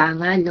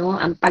kayabangan, no,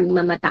 ang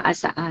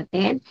pagmamataas sa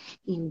atin,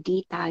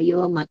 hindi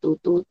tayo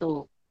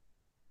matututo.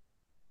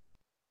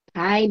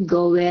 Pride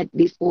goeth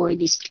before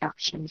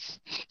distractions.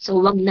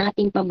 So, wag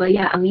nating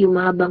pabayaang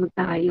yumabang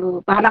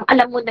tayo. Parang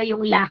alam mo na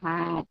yung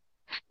lahat.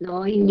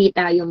 No? Hindi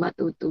tayo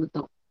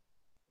matututo.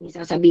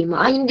 Sasabihin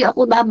mo, hindi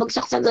ako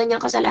babagsak sa ganyang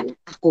kasalanan.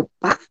 Ako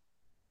pa?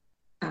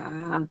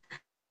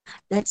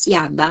 That's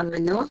yabang,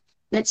 ano?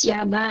 That's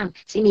yabang.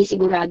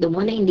 Sinisigurado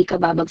mo na hindi ka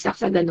babagsak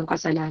sa ganong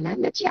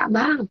kasalanan. That's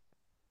yabang.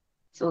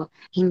 So,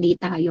 hindi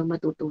tayo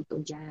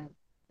matututo dyan.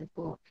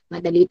 Po,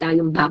 madali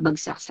tayong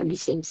babagsak sa the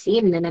same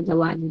sin na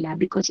nagawa nila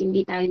because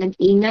hindi tayo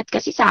nag-ingat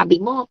kasi sabi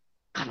mo,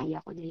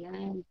 kaya ko na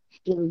yan.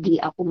 Hindi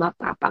ako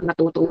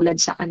matutulad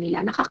sa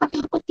kanila.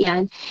 Nakakatakot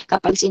yan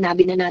kapag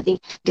sinabi na natin,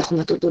 hindi ako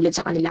matutulad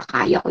sa kanila,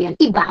 kaya ko yan,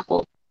 iba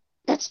ako.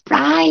 That's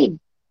pride.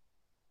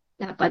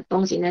 Dapat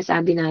pong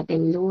sinasabi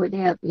natin, Lord,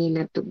 help me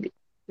not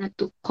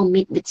to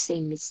commit that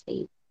same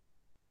mistake.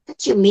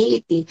 That's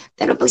humility.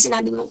 Pero pag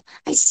sinabi mo,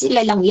 ay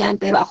sila lang yan,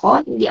 pero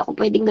ako, hindi ako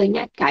pwedeng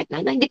ganyan. Kahit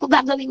na, hindi ko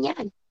gagawin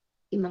yan.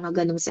 Yung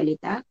mga ganong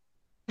salita,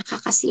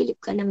 nakakasilip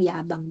ka ng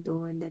yabang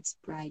doon. That's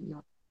pride,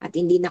 no? At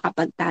hindi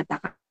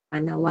nakapagtataka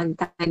na one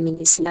time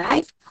in his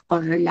life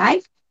or her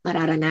life,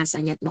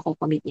 mararanasan niya at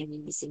makukomit niya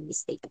yung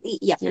mistake. At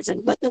iiyak niya sa,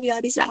 ba't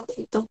nangyari sa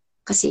akin ito?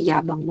 Kasi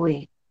yabang mo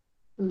eh.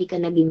 Hindi ka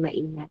naging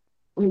maingat.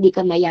 Kung hindi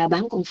ka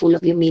mayabang, kung full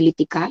of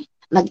humility ka,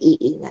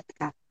 mag-iingat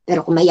ka.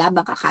 Pero kung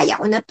mayabang ka, kaya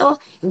ko na to,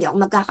 hindi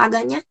ako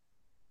magkakaganyan,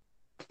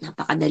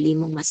 napakadali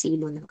mong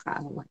masilo ng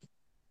kaaway.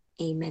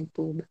 Amen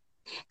po ba?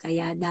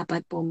 Kaya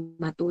dapat po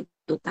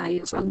matuto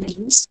tayo from the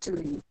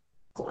history.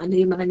 Kung ano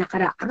yung mga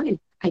nakaraan,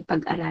 ay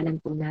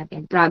pag-aralan po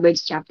natin.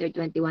 Proverbs chapter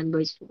 21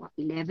 verse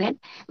 11,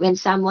 when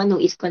someone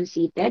who is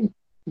conceited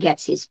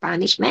gets his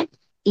punishment,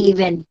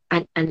 Even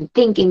an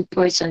unthinking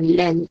person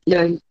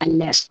learn a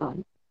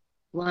lesson.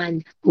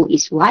 One who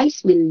is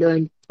wise will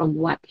learn from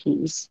what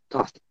he is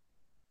taught.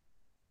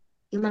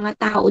 Yung mga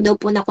tao daw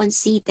po na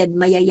conceited,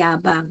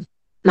 mayayabang,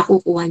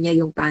 makukuha niya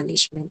yung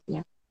punishment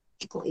niya.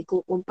 Kung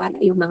ikukumpara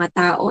yung mga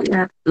tao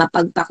na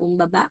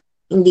mapagpakumbaba,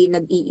 hindi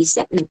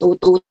nag-iisip,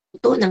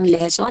 natututo ng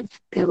lesson,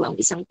 pero ang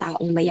isang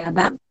taong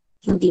mayabang,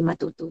 hindi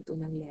matututo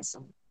ng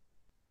lesson.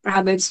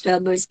 Proverbs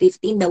 12 verse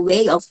 15, the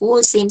way of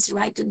fools seems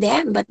right to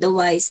them, but the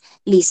wise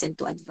listen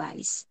to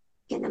advice.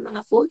 Yan ang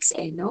mga fools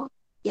no?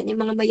 Yan yung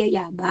mga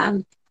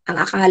mayayabang. Ang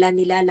akala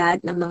nila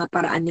lahat ng mga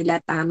paraan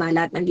nila tama,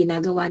 lahat ng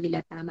ginagawa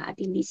nila tama, at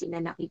hindi sila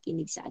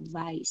nakikinig sa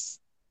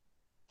advice.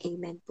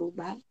 Amen po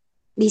ba?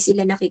 Hindi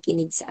sila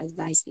nakikinig sa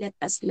advice. Let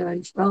us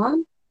learn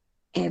from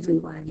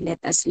everyone. Let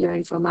us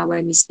learn from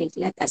our mistake.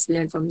 Let us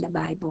learn from the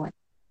Bible.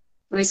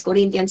 1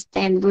 Corinthians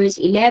 10 verse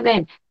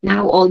 11,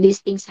 now all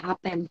these things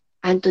happen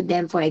unto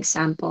them for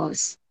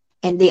examples,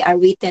 and they are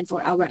written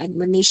for our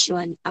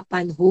admonition,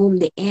 upon whom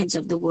the ends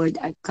of the world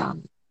are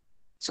come.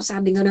 So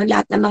sabi nga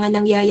lahat ng mga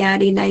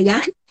nangyayari na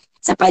yan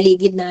sa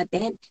paligid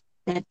natin,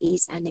 that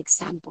is an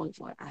example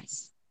for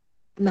us.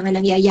 Ang mga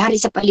nangyayari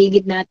sa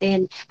paligid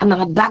natin, ang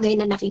mga bagay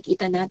na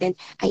nakikita natin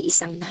ay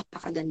isang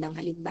napakagandang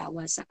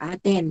halimbawa sa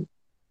atin.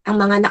 Ang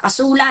mga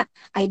nakasulat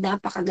ay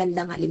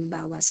napakagandang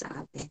halimbawa sa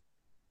atin.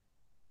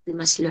 We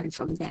must learn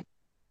from them.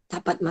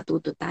 Dapat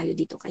matuto tayo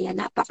dito. Kaya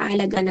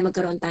napakahalaga na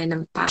magkaroon tayo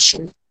ng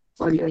passion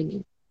for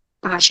learning.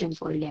 Passion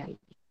for learning.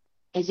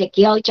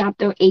 Ezekiel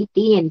chapter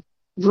 18,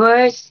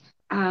 verse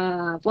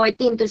 14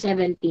 to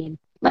 17.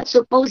 But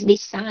suppose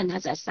this son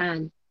has a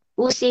son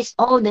who sees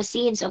all the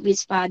sins of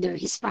his father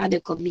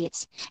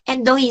commits.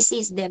 And though he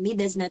sees them, he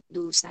does not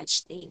do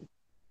such thing.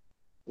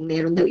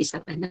 Meron daw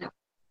isang anak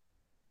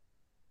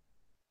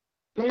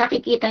na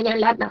nakikita niya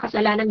lahat ng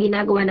kasalanan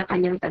ginagawa ng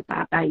kanyang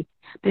tatay.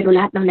 Pero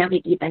lahat ng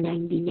nakikita niya,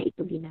 hindi niya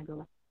ito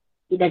ginagawa.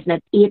 He does not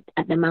eat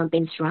at the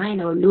mountain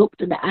shrine or look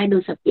to the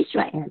idols of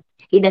Israel.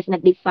 He does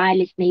not defile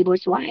his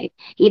neighbor's wife.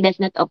 He does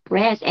not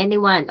oppress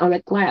anyone or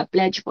require a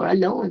pledge for a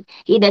loan.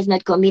 He does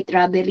not commit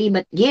robbery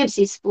but gives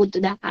his food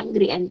to the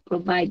hungry and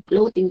provide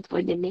clothing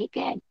for the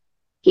naked.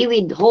 He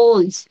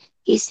withholds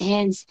his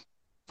hands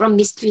from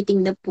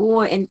mistreating the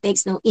poor and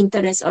takes no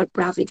interest or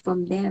profit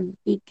from them.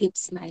 He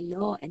keeps my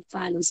law and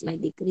follows my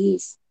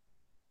decrees.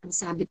 Ang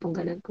sabi pong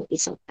ganun kung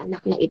isang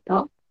anak na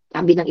ito,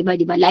 sabi ng iba,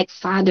 di ba, like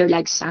father,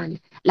 like son,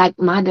 like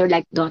mother,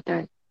 like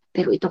daughter.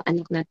 Pero itong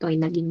anak na to ay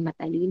naging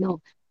matalino.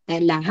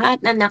 Dahil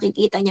lahat na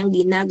nakikita niyang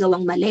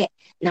ginagawang mali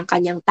ng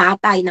kanyang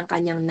tatay, ng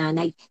kanyang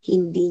nanay,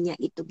 hindi niya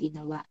ito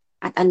ginawa.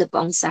 At ano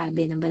po ang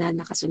sabi ng banal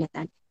na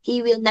kasulatan?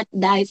 He will not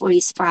die for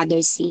his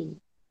father's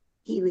sin.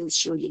 He will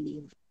surely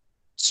live.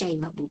 Siya'y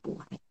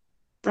mabubuhay.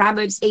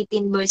 Proverbs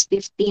 18 verse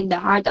 15, the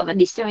heart of a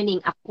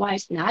discerning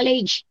acquires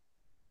knowledge,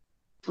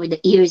 for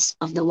the ears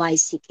of the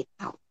wise seek it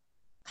out.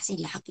 Kasi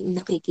laging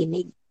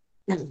nakikinig.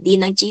 Di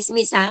ng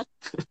chismis, ha?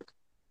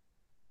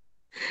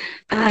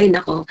 Ay,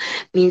 nako.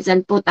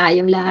 Minsan po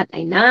tayong lahat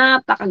ay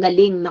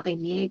napakagaling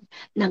makinig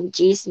ng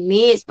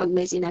chismis. Pag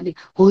may sinabi,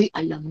 hoy,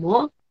 alam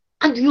mo?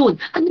 Ano yun?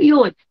 Ano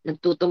yun?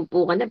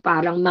 Nagtutumpo ka na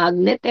parang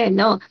magnet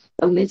no?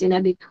 Pag may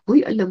sinabi,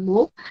 hoy, alam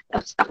mo?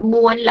 Tapos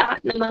takbuhan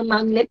lahat ng mga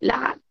magnet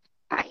lahat.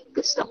 Ay,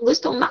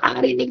 gustong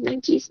makarinig ng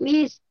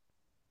chismis.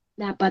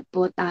 Dapat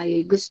po tayo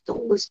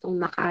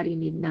gustong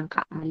makarinig ng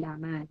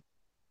kaalaman,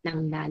 ng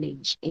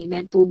knowledge.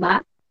 Amen po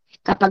ba?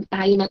 Kapag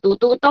tayo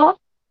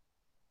natututo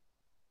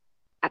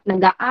at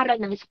nag-aaral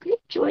ng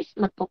scriptures,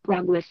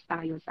 magpo-progress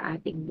tayo sa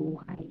ating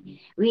buhay.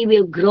 We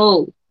will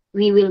grow.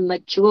 We will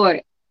mature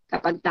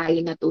kapag tayo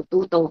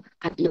natututo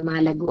at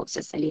lumalago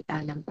sa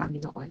salita ng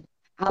Panginoon.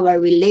 Our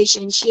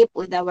relationship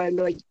with our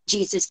Lord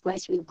Jesus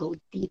Christ will go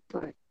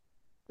deeper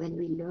when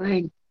we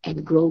learn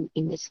and grow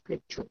in the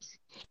scriptures.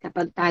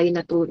 Kapag tayo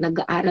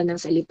nag-aaral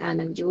ng salita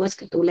ng Diyos,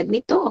 katulad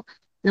nito,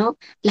 no?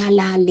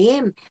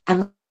 Lalalim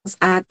ang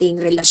ating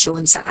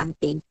relasyon sa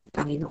ating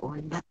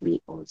Panginoon. But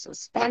we also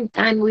spend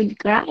time with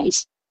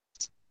Christ.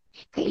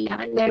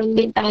 Kailangan meron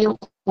din tayong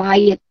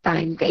quiet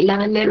time.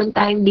 Kailangan meron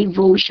tayong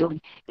devotion.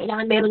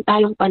 Kailangan meron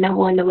tayong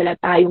panahon na wala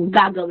tayong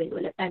gagawin,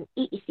 wala tayong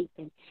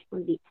iisipin,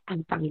 kundi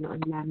ang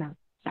Panginoon lamang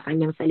sa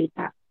kanyang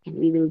salita. And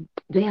we will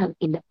dwell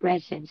in the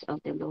presence of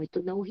the Lord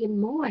to know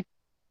Him more.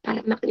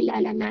 Para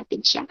makilala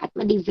natin siya at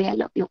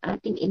ma-develop yung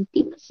ating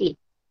intimacy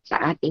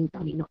sa ating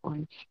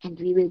Panginoon. And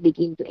we will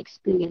begin to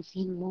experience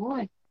Him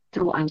more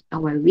throughout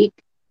our week.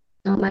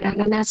 No,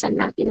 mararanasan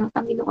natin ang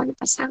Panginoon na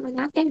kasama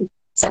natin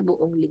sa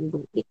buong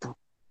linggong ito.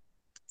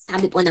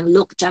 Sabi po ng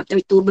Luke chapter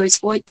 2 verse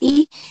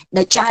 40,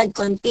 the child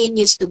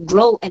continues to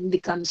grow and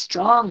become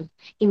strong,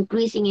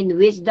 increasing in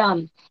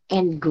wisdom,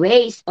 and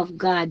grace of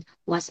God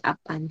was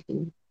upon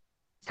him.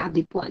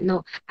 Sabi po,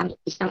 ang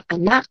isang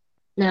anak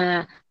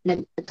na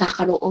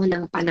nagkakaroon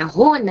ng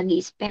panahon,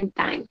 nag-i-spend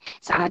time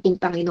sa ating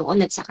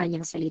Panginoon at sa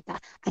kanyang salita,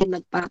 ay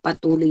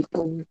magpapatuloy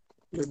pong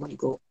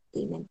lumago.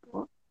 Amen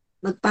po.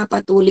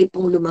 Magpapatuloy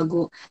pong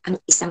lumago ang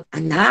isang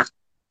anak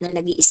na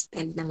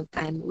nag-i-spend ng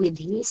time with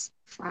his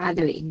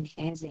Father in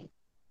heaven.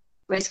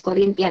 First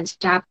Corinthians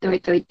chapter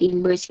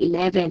 13, verse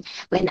 11.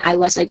 When I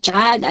was a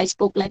child, I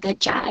spoke like a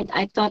child.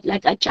 I thought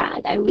like a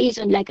child. I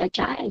reasoned like a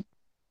child.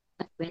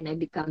 But when I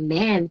become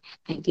man,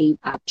 I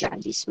gave up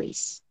childish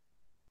ways.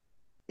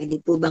 Pwede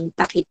po bang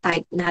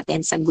pakitype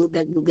natin sa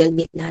Google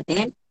Meet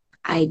natin?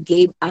 I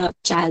gave up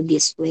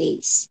childish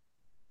ways.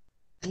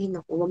 Ay,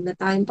 naku, wag na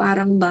tayong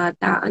parang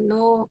bata.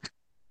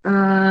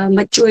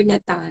 Mature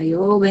na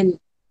tayo. When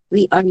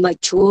we are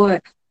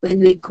mature, when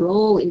we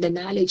grow in the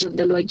knowledge of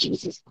the Lord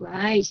Jesus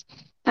Christ,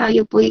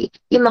 tayo po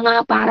yung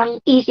mga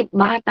parang isip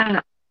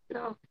bata,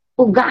 no?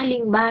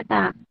 Ugaling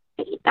bata,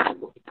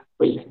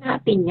 itakwil na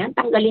natin yan,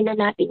 tanggalin na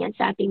natin yan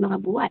sa ating mga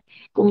buhay.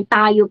 Kung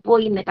tayo po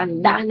yung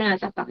matanda na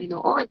sa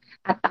Panginoon,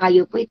 at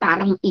tayo po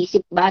parang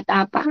isip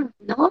bata pa,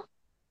 no?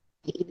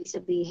 Ibig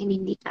sabihin,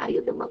 hindi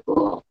tayo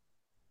lumago.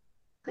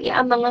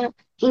 Kaya ang mga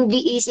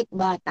hindi isip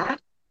bata,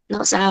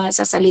 no, sa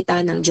salita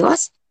ng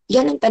Diyos,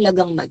 yan ang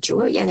talagang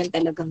mature, yan ang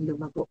talagang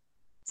lumago.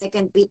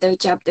 2 Peter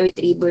chapter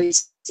 3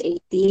 verse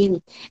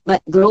 18.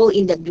 But grow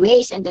in the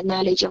grace and the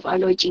knowledge of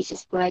our Lord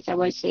Jesus Christ,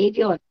 our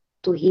Savior.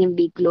 To Him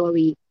be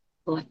glory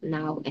both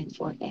now and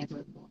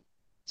forevermore.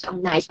 So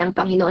ang nais ng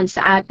Panginoon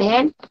sa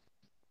atin,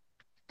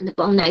 ano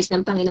po ang nais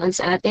ng Panginoon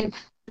sa atin?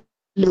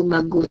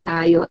 Lumago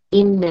tayo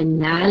in the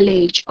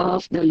knowledge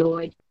of the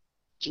Lord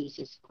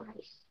Jesus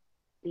Christ.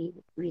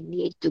 We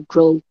need to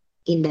grow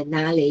in the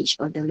knowledge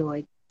of the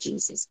Lord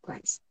Jesus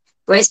Christ.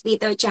 1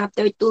 Peter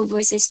chapter 2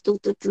 verses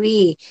 2 to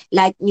 3.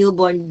 Like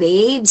newborn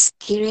babes,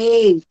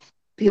 crave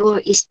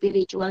pure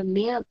spiritual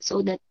milk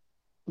so that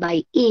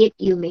by it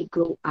you may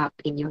grow up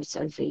in your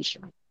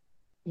salvation.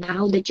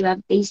 Now that you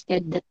have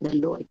tasted that the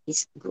Lord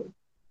is good.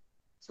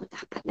 So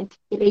dapat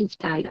nag-crave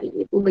tayo. Alam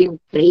niyo po ba yung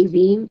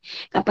craving?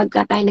 Kapag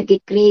ka tayo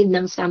nag-crave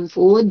ng some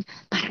food,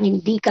 parang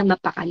hindi ka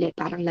mapakali,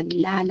 parang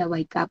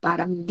naglalaway ka,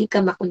 parang hindi ka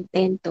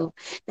makontento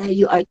dahil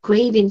you are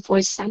craving for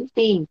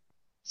something.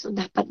 So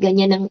dapat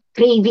ganyan ang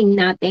craving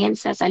natin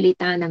sa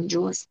salita ng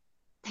Diyos.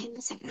 Dahil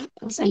masarap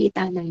ang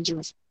salita ng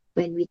Diyos.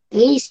 When we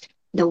taste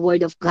the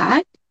Word of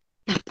God,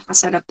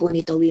 napakasarap po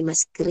nito. We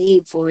must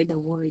crave for the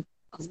Word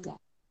of God.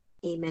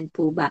 Amen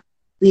po ba?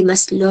 We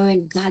must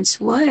learn God's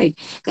Word.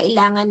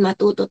 Kailangan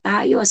matuto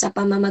tayo sa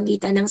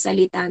pamamagitan ng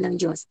salita ng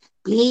Diyos.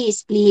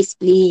 Please, please,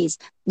 please,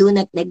 do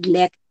not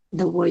neglect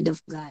the Word of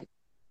God.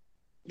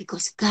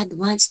 Because God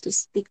wants to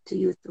speak to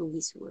you through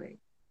His Word.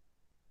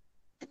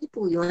 Ano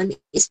po yun?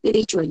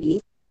 Spiritually,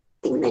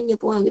 tingnan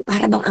niyo po,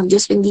 para bang ang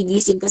Diyos, pag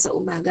gigising ka sa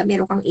umaga,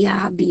 meron kang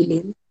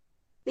ihabilin.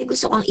 May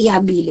gusto kang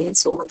ihabilin,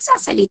 so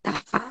magsasalita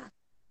ka.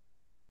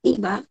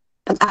 Diba?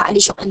 Pag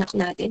aalis yung anak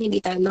natin,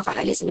 hindi tayo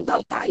makaalis.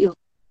 Halimbawa tayo,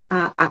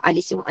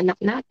 aalis yung anak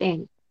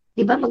natin.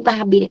 Diba?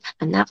 Magbahabilin,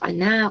 anak,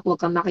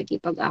 huwag kang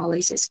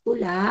makikipag-away sa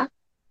school, ha?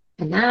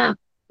 Anak,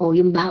 o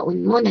yung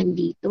baon mo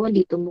nandito,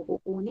 dito mo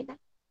kukunin. Ha?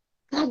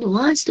 God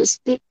wants to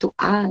speak to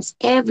us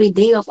every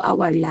day of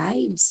our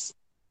lives.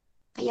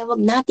 Kaya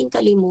wag nating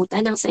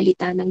kalimutan ang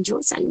salita ng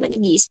Diyos. Saan ba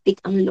nag-i-speak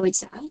ang Lord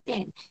sa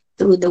atin?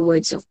 Through the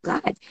words of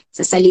God.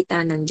 Sa salita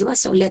ng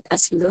Diyos. So let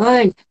us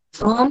learn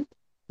from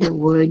the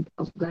Word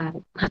of God.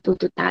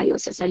 Matuto tayo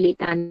sa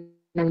salita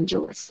ng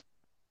Diyos.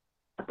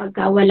 Kapag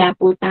wala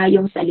po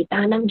tayong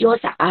salita ng Diyos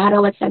sa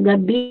araw at sa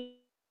gabi,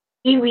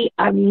 we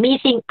are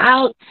missing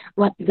out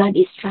what God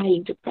is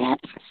trying to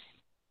tell us.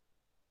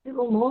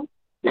 Pero mo,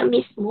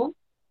 na-miss mo,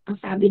 ang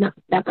sabi na,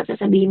 dapat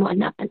sasabihin mo,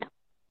 anak,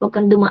 huwag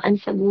kang dumaan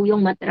sa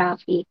guyong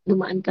matraffic,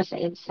 dumaan ka sa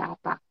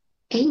EDSAPA.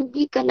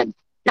 Hindi ka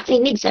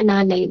nakinig sa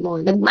nanay mo,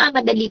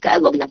 nagmamadali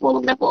ka, wag na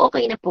po,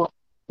 okay na po.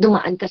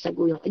 Dumaan ka sa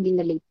guyong,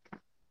 na-late ka.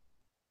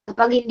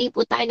 Kapag hindi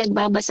po tayo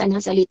nagbabasa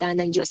ng salita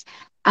ng Diyos,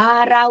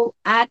 araw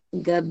at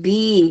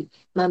gabi,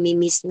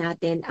 mamimiss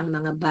natin ang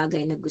mga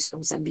bagay na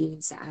gustong sabihin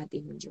sa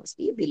atin ng Diyos.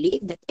 Do you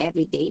believe that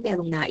every day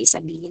merong nais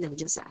sabihin ng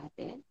Diyos sa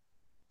atin?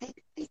 I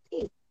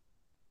think.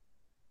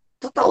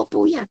 Totoo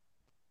po yan.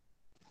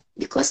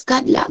 Because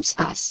God loves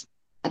us.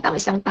 At ang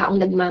isang taong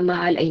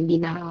nagmamahal ay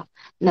hindi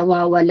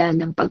nawawala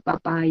ng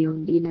pagpapayo,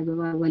 hindi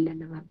nawawala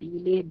ng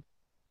habilin.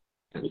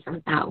 Ang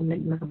isang taong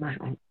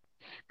nagmamahal.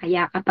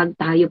 Kaya kapag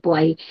tayo po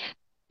ay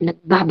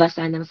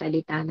nagbabasa ng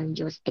salita ng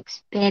Diyos,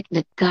 expect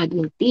that God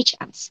will teach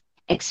us.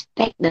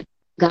 Expect that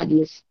God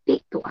will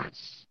speak to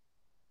us.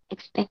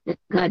 Expect that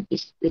God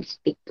will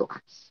speak to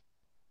us.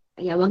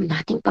 Kaya wag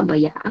nating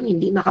pabayaang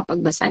hindi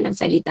makapagbasa ng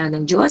salita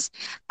ng Diyos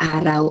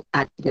araw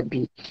at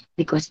gabi.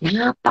 Because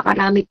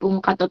napakarami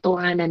pong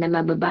katotohanan na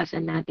mababasa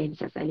natin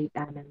sa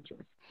salita ng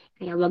Diyos.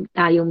 Kaya wag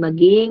tayong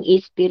maging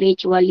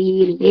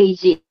spiritually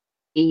lazy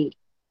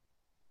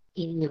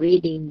in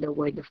reading the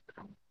Word of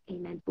God.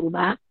 Amen po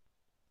ba?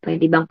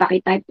 Pwede bang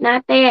pakitype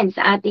natin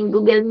sa ating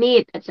Google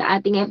Meet at sa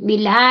ating FB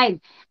Live?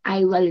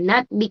 I will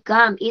not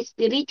become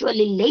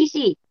spiritually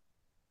lazy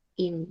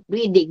in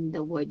reading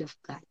the Word of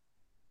God.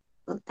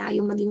 Huwag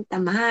tayong maging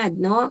tamad,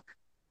 no?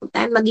 Huwag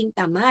tayong maging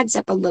tamad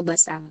sa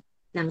pagbabasa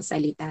ng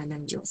salita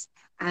ng Diyos.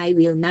 I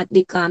will not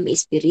become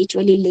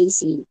spiritually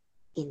lazy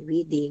in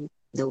reading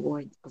the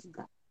Word of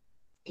God.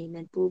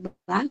 Amen po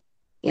ba?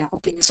 Kaya ako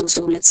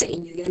pinasusulat sa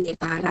inyo yan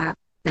para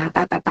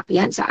natatatak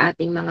yan sa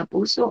ating mga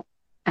puso.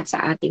 at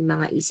sa ating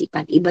mga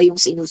isipan. Iba yung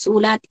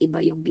sinusulat,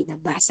 iba yung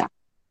binabasa.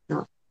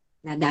 No?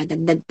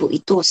 Nadadagdag po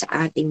ito sa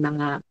ating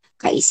mga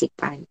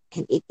kaisipan.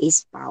 And it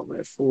is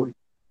powerful.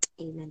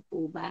 Amen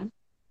po ba?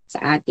 Sa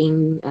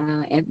ating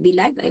FB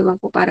Live, ewan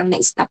ko, parang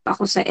na-stop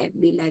ako sa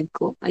FB Live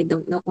ko. I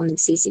don't know kung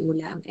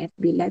nagsisimula ang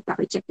FB Live.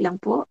 Pakicheck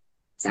lang po.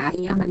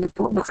 Sayang, ano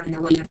po, baka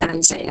nawala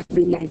tayo sa FB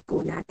Live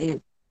po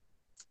natin.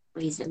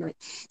 Praise the Lord.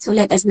 So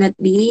let us not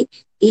be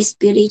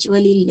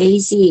spiritually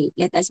lazy.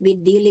 Let us be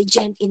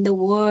diligent in the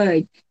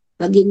word.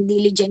 Maging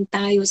diligent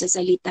tayo sa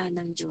salita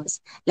ng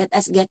Diyos. Let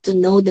us get to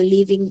know the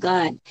living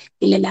God.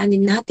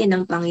 Kilalanin natin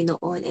ang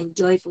Panginoon and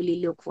joyfully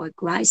look for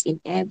Christ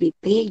in every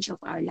page of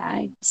our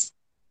lives.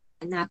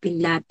 Hanapin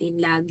natin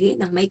lagi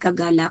ng may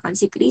kagalakan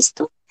si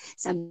Kristo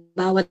sa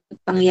bawat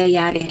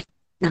pangyayari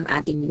ng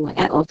ating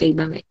buhay. Okay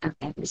ba?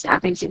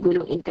 Sa akin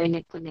siguro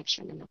internet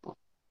connection po.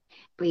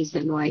 Praise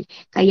the Lord.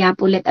 Kaya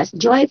po let us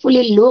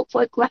joyfully look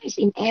for Christ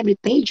in every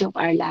page of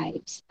our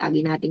lives.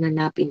 Lagi nating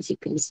hanapin si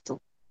Kristo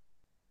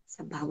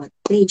sa bawat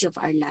page of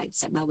our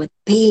lives, sa bawat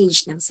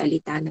page ng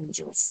salita ng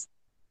Diyos.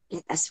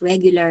 Let us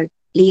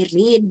regularly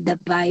read the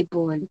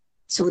Bible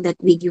so that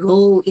we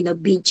grow in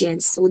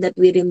obedience, so that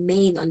we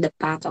remain on the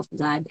path of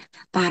God,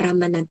 para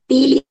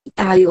manatili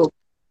tayo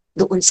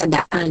doon sa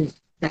daan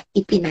na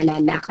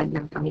ipinalalakad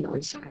ng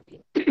Panginoon sa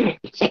atin.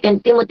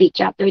 2 Timothy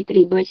chapter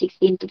 3, verse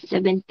 16 to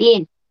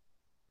 17.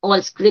 All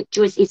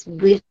scriptures is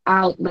breathed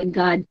out by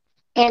God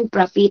and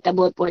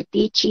profitable for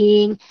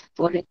teaching,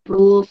 for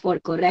reproof, for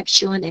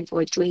correction, and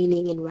for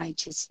training in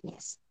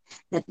righteousness,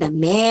 that the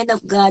man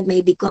of God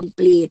may be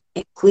complete,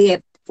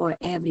 equipped for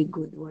every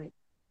good work.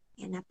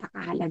 Yan,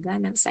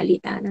 napakahalaga ng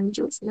salita ng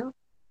Diyos, no?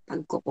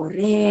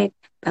 Pagkukorek,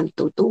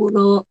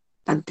 pagtuturo,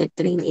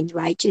 pagtatrain in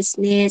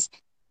righteousness,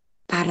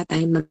 para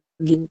tayo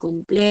maging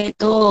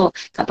kompleto.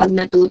 Kapag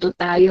natuto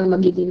tayo,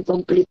 magiging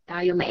complete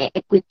tayo,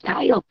 ma-equip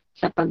tayo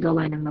sa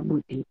paggawa ng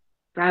mabuti.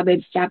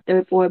 Proverbs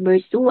chapter 4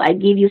 verse 2, I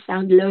give you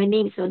sound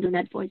learning, so do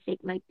not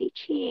forsake my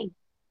teaching.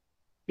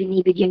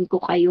 Binibigyan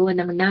ko kayo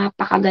ng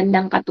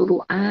napakagandang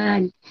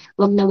katuruan.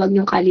 Huwag na huwag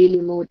niyong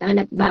kalilimutan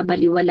at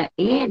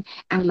babaliwalain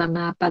ang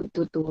mga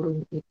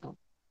pagtuturong ito.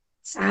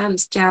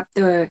 Proverbs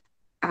chapter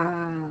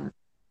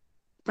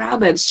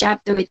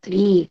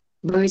 3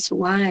 verse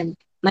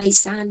 1, my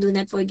son, do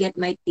not forget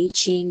my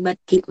teaching, but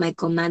keep my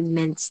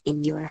commandments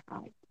in your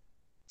heart.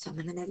 So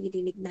mga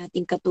naririnig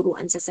natin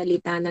katuruan sa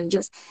salita ng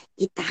Diyos,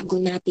 itago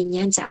natin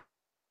yan sa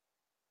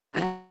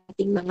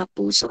ating mga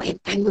puso,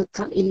 and time will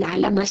come,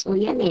 ilalabas mo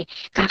yan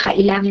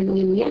kakailangan mo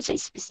yan sa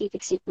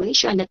specific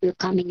situation that will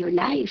come in your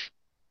life.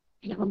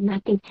 Kaya huwag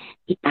natin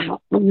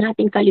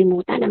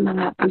kalimutan ang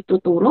mga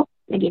pagtuturo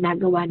na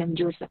ginagawa ng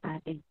Diyos sa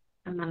atin,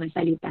 ang mga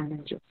salita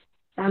ng Diyos.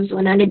 Psalms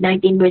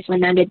 119 verse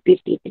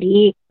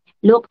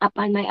 153, look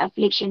upon my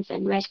afflictions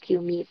and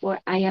rescue me,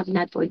 for I have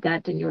not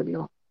forgotten your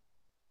law.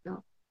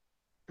 No?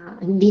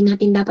 Hindi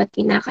natin dapat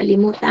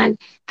kinakalimutan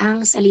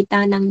ang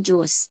salita ng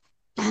Diyos,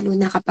 lalo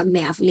na kapag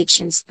may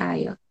afflictions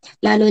tayo,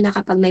 lalo na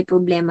kapag may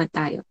problema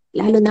tayo,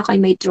 lalo na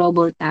kapag may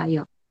trouble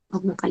tayo.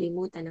 Huwag mong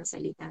kalimutan ang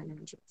salita ng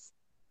Diyos.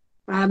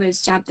 Proverbs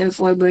chapter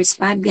 4 verse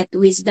 5, get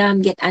wisdom,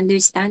 get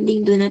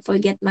understanding, do not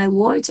forget my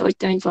words or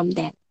turn from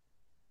them.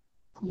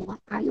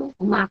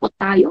 Umakot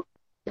tayo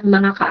ng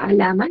mga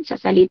kaalaman sa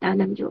salita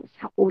ng Diyos.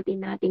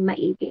 Hakutin nating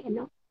maigi,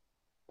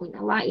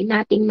 unawain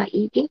nating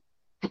maigi,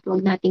 at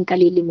huwag nating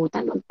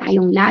kalilimutan, huwag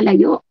tayong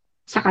lalayo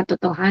sa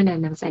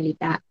katotohanan ng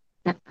salita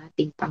ng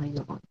ating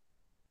Panginoon.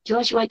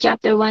 Joshua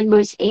chapter 1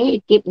 verse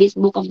 8, keep this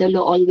book of the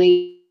law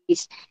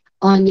always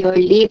on your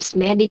lips,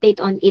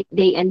 meditate on it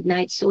day and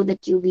night, so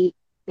that you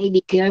may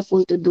be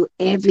careful to do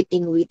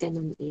everything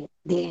written on it.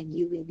 Then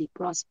you will be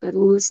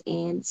prosperous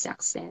and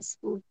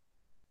successful.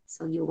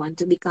 So you want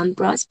to become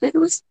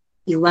prosperous?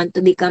 You want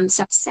to become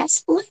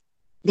successful?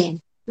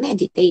 Then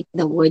meditate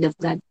the word of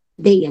God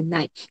day and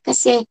night.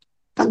 Kasi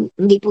pag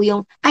hindi po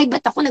yung, ay,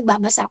 ba't ako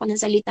nagbabasa ako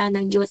ng salita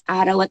ng Diyos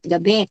araw at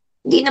gabi?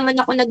 Hindi naman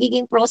ako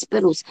nagiging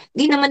prosperous.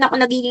 Hindi naman ako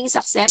nagiging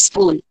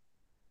successful.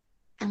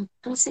 Ang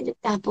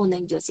salita po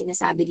ng Diyos,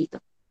 sinasabi dito,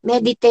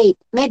 meditate,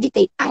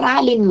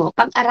 aralin mo,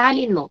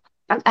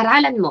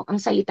 pag-aralan mo ang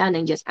salita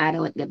ng Diyos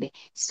araw at gabi,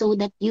 so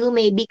that you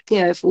may be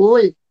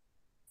careful.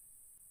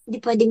 Hindi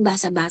pwedeng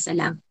basa-basa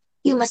lang.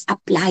 You must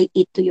apply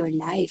it to your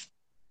life.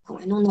 Kung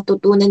anong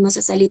natutunan mo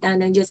sa salita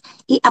ng Diyos,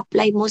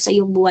 i-apply mo sa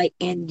iyong buhay,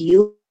 and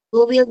you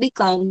will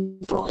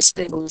become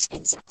prosperous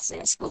and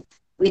successful.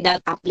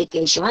 Without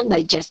application,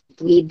 by just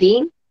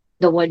reading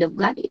the Word of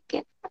God, it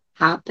can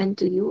happen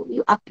to you.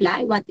 You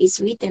apply what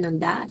is written on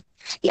that.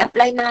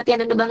 I-apply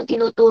natin ano bang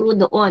tinuturo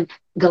doon.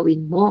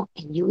 Gawin mo,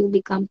 and you will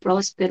become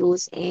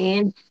prosperous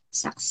and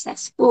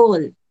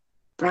successful.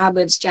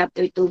 Proverbs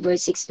chapter 2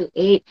 verse 6 to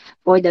 8,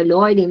 for the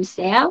Lord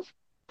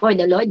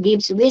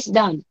gives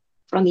wisdom.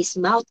 From his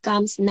mouth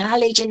comes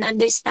knowledge and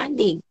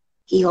understanding.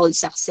 He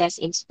holds success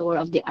in store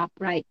of the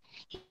upright.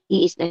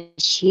 He is the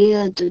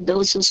shield to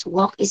those whose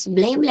walk is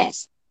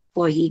blameless,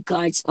 for he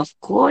guards of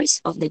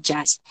course of the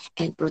just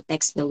and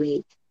protects the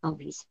way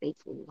of his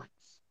faithful ones.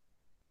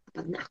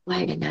 Kapag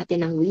na-acquire na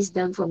natin ang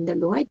wisdom from the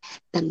Lord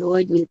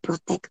will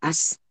protect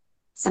us.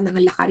 sa mga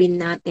lakarin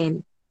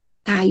natin.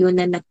 Tayo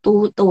na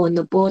natuto,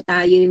 no po,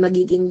 tayo yung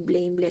magiging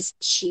blameless,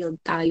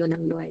 shield tayo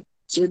ng Lord.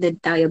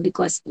 Shielded tayo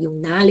because yung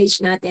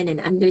knowledge natin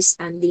and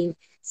understanding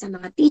sa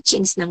mga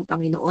teachings ng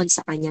Panginoon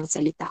sa kanyang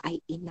salita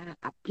ay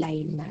ina-apply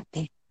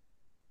natin.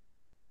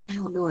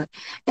 Now, Lord,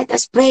 let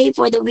us pray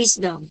for the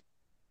wisdom.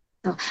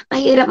 No,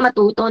 mahirap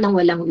matuto ng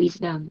walang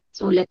wisdom.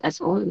 So let us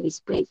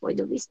always pray for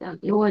the wisdom.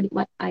 Lord,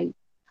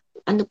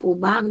 ano po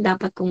ba ang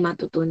dapat kong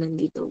matutunan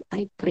dito?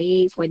 I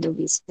pray for the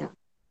wisdom.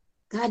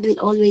 God will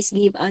always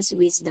give us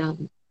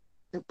wisdom.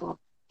 Ano po?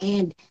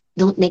 And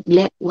don't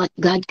neglect what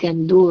God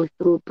can do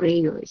through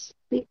prayers.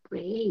 We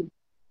pray.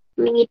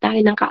 Humingi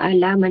tayo ng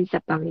kaalaman sa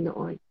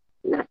Panginoon.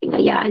 Nating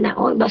hayaan na,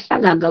 basta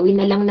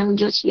gagawin na lang ng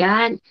Diyos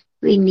yan.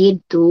 We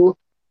need to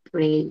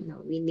pray.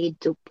 No? We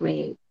need to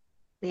pray.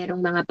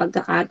 Merong mga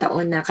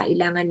pagkakataon na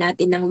kailangan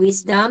natin ng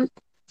wisdom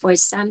for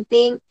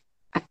something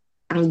at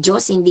ang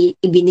Diyos hindi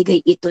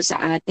ibinigay ito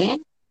sa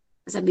atin.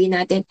 Sabihin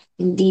natin,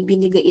 hindi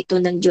binigay ito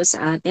ng Diyos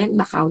sa atin,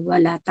 baka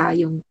wala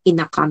tayong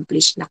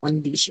inaccomplish na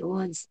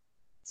conditions.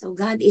 So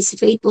God is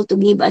faithful to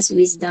give us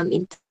wisdom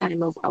in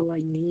time of our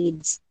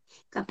needs.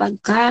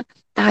 Kapag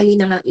tayo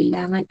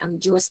nangangailangan, ang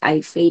Diyos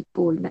ay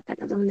faithful na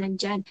talagang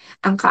nandyan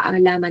ang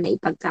kaalaman na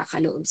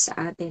ipagkakaloob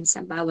sa atin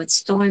sa bawat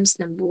storms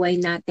ng buhay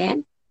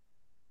natin.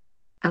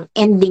 Ang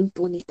ending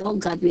po nito,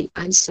 God will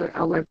answer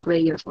our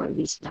prayer for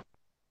wisdom.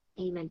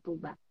 Amen po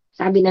ba?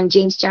 Sabi ng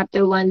James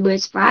chapter 1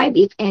 verse 5,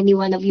 if any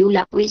one of you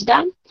lack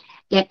wisdom,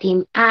 let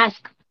him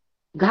ask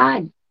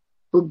God,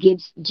 who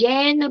gives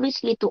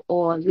generously to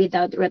all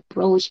without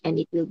reproach, and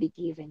it will be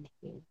given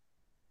him.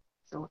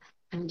 So,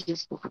 ang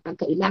Diyos po,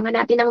 kapag kailangan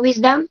natin ng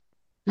wisdom,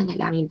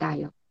 manalangin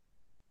tayo.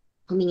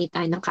 Humingi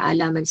tayo ng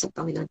kaalaman sa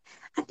Panginoon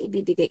at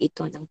ibibigay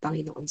ito ng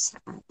Panginoon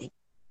sa atin.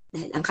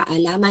 Dahil ang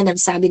kaalaman,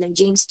 ang sabi ng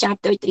James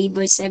chapter 3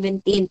 verse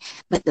 17,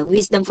 but the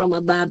wisdom from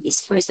above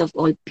is first of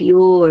all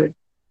pure,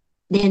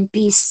 then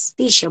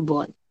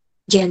peaceable,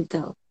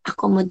 gentle,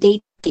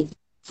 accommodating,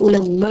 full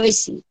of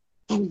mercy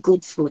and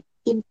good fruit,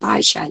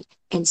 impartial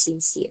and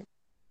sincere.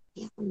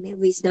 Kaya kung may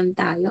wisdom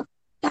tayo,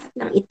 lahat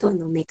ng ito,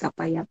 no, may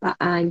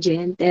kapayapaan,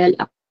 gentle,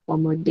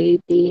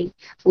 accommodating,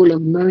 full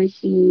of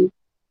mercy,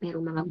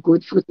 mayroong mga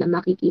good fruit na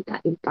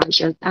makikita,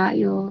 impartial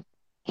tayo,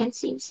 and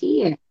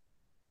sincere.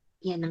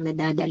 Yan ang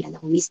nadadala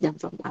ng wisdom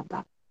from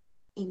above.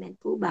 Amen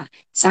po ba?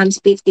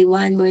 Psalms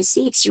 51 verse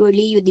 6,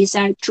 surely you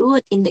desire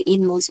truth in the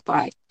inmost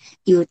part.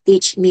 You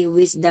teach me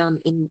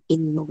wisdom in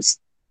inmost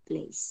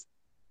place.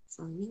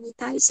 So, hindi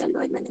tayo sa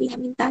Lord,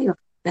 manalangin tayo.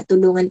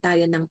 Natulungan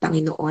tayo ng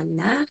Panginoon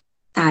na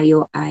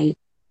tayo ay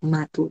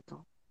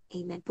matuto.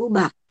 Amen po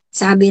ba?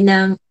 Sabi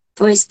ng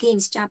 1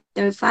 Kings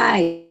chapter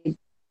 5,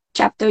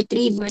 chapter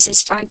 3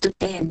 verses 5 to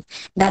 10,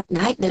 that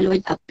night the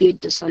Lord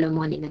appeared to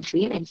Solomon in a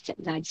dream and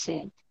God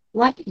said,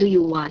 what do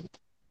you want?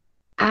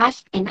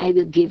 Ask and I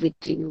will give it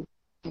to you.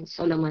 And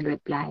Solomon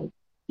replied,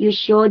 you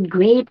showed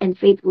great and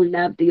faithful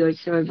love to your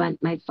servant,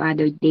 my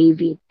father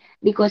David,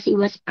 because he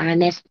was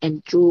honest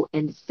and true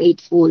and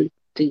faithful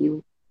to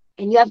you.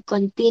 And you have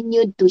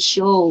continued to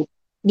show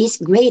this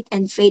great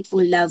and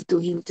faithful love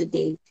to him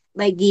today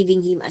by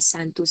giving him a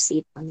son to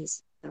sit on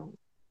his throne.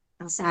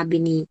 Ang sabi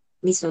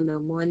ni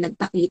Solomon,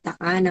 nagpakita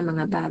ka ng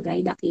mga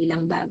bagay,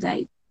 dakilang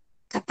bagay,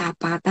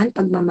 katapatan,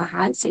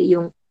 pagmamahal sa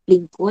iyong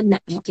lingkod na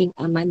aking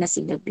ama na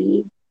si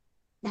David.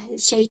 Dahil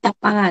siya'y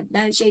tapat,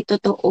 dahil siya'y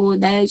totoo,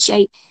 dahil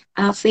siya'y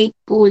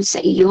faithful sa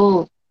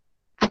iyo.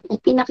 At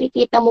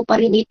pinakikita mo pa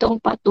rin itong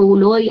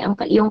patuloy ang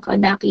iyong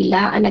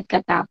kadakilaan at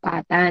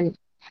katapatan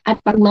at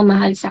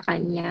pagmamahal sa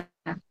kanya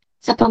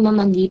sa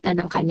pamamagitan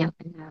ng kanyang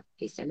anak,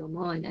 kay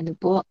Solomon. Ano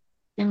po?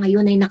 Na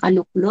ngayon ay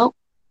nakaluklok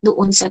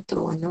doon sa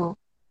trono.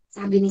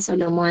 Sabi ni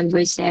Solomon,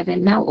 verse 7,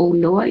 now, O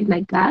Lord,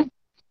 my God,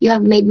 you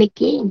have made me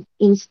king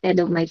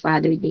instead of my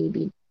father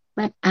David.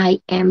 But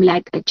I am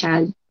like a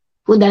child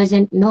who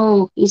doesn't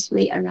know his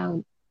way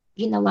around.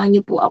 Ginawa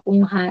niyo po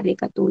akong hari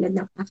katulad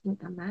ng aking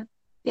ama,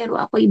 pero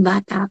ako'y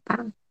bata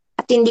pa.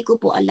 At hindi ko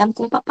po alam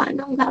kung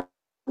paano ang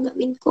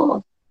gagawin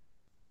ko.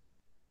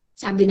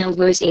 Sabi ng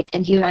verse 8,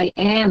 and here I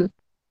am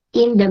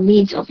in the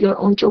midst of your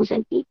own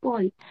chosen people.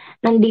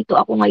 Nandito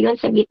ako ngayon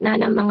sa gitna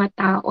ng mga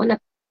tao na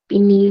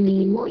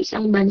pinili mo,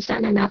 isang bansa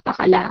na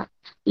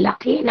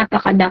napakalaki,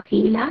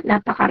 napakadakila,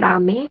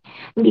 napakarami,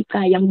 hindi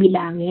kayang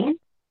bilangin.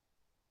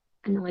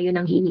 Ano ngayon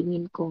ang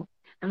hihingin ko?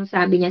 Ang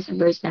sabi niya sa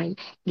verse 9,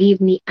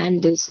 give me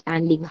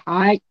understanding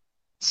heart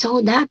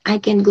so that I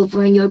can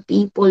govern your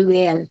people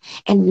well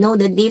and know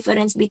the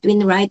difference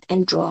between right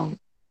and wrong.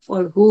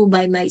 For who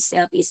by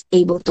myself is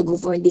able to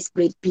govern this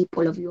great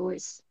people of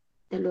yours?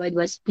 The Lord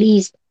was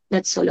pleased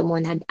that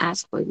Solomon had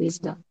asked for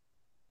wisdom.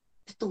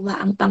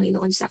 Natuwa ang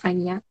Panginoon sa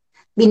kanya.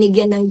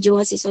 Binigyan ng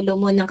Diyos si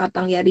Solomon ng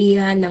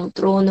kapangyarihan, ng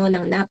trono,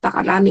 ng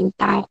napakaraming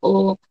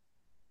tao,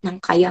 ng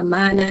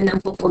kayamanan, ng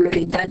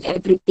popularidad,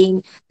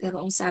 everything. Pero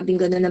ang sabing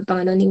gano'n ng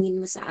Panginoon,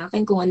 hingin mo sa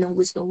akin kung anong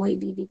gusto mo,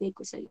 ibibigay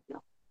ko sa iyo.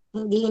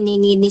 Hindi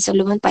hiningi ni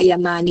Solomon,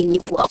 payamanin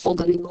niyo po ako,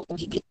 gawin mo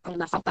kung higit pang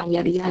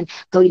makapangyarihan,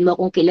 gawin mo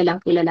kung kilalang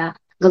kilala,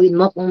 gawin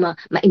mo kung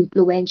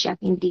ma-influensya.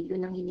 Hindi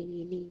yun ang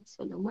hiningi ni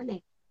Solomon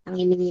eh. Ang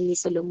hiningi ni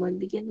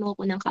Solomon, bigyan mo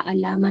ako ng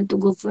kaalaman to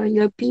govern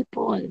your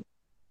people.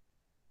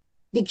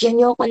 Bigyan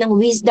niyo ako ng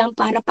wisdom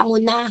para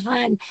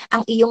pangunahan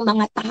ang iyong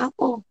mga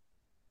tao.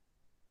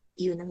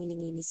 Iyon ang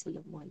hiningi ni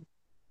Solomon.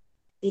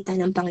 Kita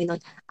ng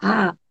Panginoon,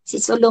 si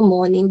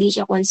Solomon, hindi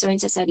siya concerned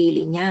sa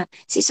sarili niya.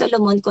 Si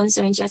Solomon,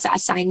 concerned siya sa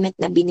assignment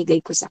na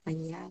binigay ko sa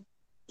kanya.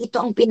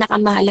 Ito ang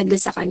pinakamahalaga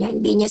sa kanya.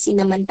 Hindi niya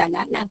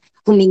sinamantala na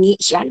humingi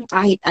siya ng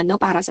kahit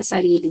ano para sa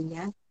sarili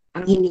niya.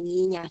 Ang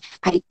hiningi niya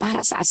ay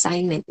para sa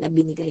assignment na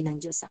binigay ng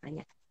Diyos sa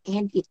kanya.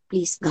 And it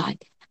pleased God.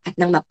 At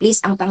nang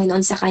ma-please ang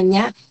Panginoon sa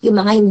kanya, yung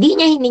mga hindi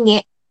niya hiningi,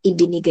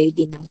 ibinigay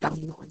din ng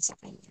Panginoon sa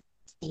kanya.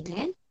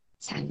 Amen?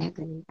 Sana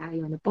ganun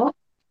tayo. Ano po?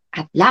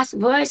 At last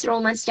verse,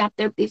 Romans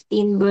chapter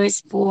 15,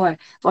 verse 4.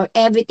 For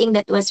everything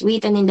that was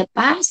written in the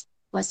past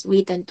was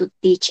written to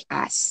teach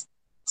us,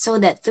 so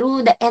that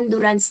through the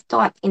endurance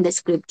taught in the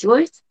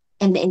scriptures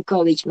and the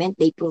encouragement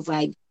they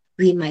provide,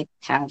 we might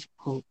have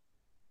hope.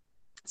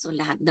 So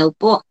lahat daw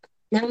po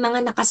ng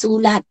mga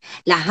nakasulat,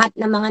 lahat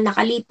ng mga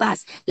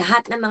nakalipas,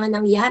 lahat ng mga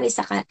nangyari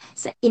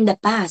in the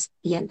past,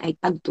 yan ay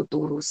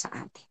pagtuturo sa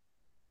atin.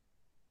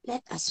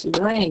 Let us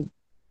learn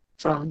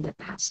from the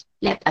past.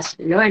 Let us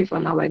learn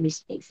from our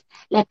mistakes.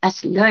 Let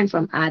us learn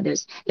from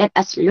others. Let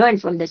us learn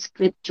from the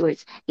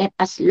scriptures. Let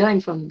us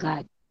learn from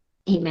God.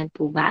 Amen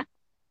po ba?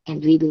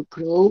 And we will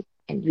grow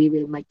and we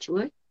will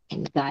mature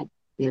and God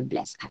will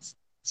bless us.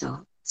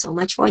 So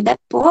much for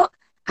that po.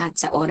 At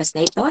sa oras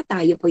na ito,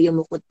 tayo po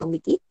yumukot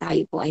pumikit.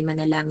 Tayo po ay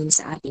manalangin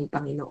sa ating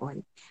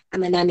Panginoon.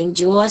 Ama naming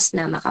Diyos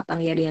na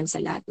makapangyarihan sa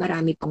lahat,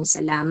 marami pong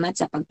salamat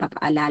sa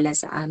pagpapaalala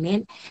sa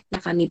amin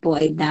na kami po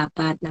ay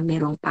dapat na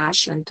merong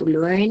passion to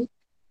learn,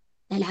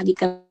 na lagi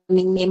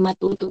kaming may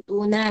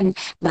matututunan.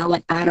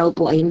 Bawat araw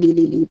po ay hindi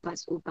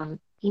lilipas upang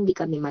hindi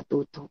kami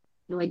matuto.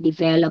 Lord,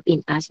 develop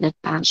in us that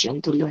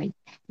passion to learn.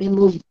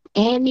 Remove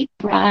any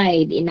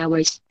pride in our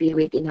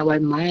spirit, in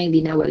our mind,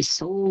 in our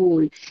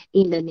soul.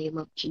 In the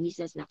name of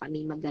Jesus, na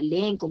kami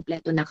magaling,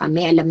 kumpleto na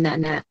kami, alam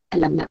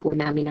na po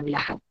namin ang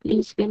lahat.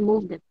 Please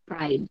remove that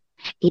pride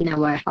in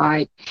our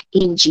heart,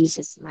 in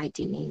Jesus'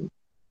 mighty name.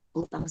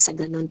 Upang sa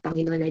ganun,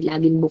 Panginoon, ay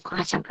laging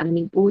bukas ang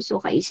aming puso,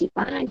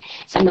 kaisipan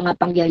sa mga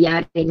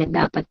pangyayari na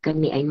dapat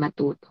kami ay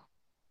matuto.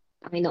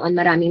 Panginoon,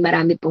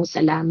 marami pong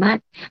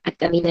salamat at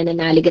kami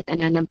nananalig at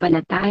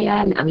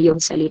nananampalataya na ang iyong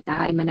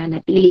salita ay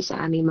mananatili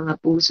sa aming mga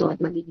puso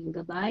at magiging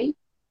gabay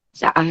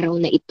sa araw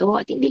na ito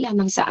at hindi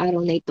lamang sa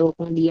araw na ito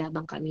kundi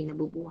habang kami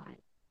nabubuhay.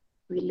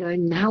 We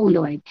learn now,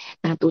 Lord.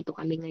 Natuto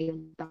kami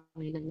ngayon,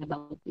 Panginoon,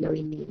 about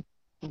learning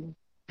and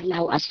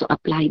allow us to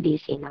apply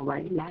this in our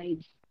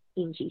lives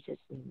in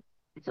Jesus' name.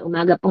 Sa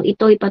umaga pong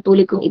ito,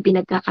 ipatuloy kong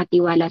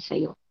ipinagkakatiwala sa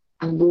iyo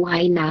ang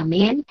buhay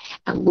namin,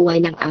 ang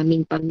buhay ng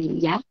aming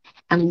pamilya,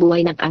 ang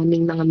buhay ng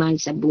aming mga mahal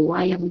sa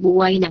buhay, ang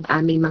buhay ng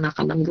aming mga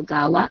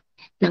kamanggagawa,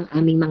 ng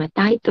aming mga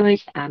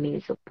titers,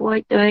 aming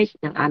supporters,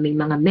 ng aming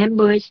mga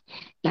members,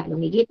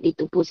 lalong higit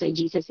dito po sa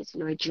Jesus is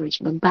Lord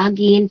Church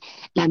Bagbagin.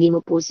 Lagi mo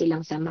po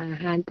silang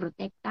samahan,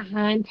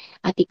 protektahan,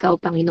 at ikaw,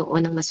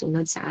 Panginoon, ang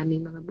masunod sa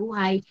aming mga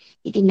buhay.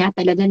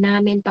 Itinatalaga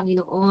namin,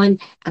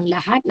 Panginoon, ang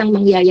lahat ng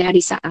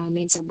mangyayari sa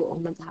amin sa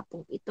buong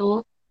maghapong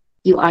ito.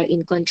 You are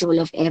in control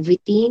of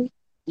everything.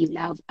 You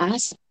love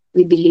us.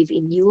 We believe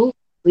in you.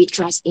 We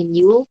trust in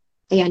you.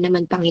 Kaya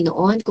naman,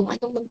 Panginoon, kung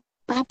anong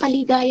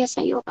magpapaligaya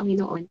sa iyo,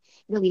 Panginoon,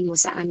 gawin mo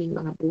sa aming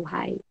mga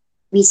buhay.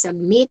 We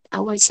submit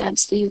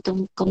ourselves to you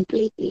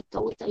completely,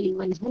 totally,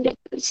 100%,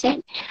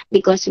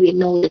 because we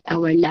know that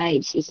our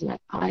lives is not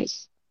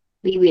ours.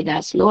 Be with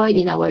us, Lord,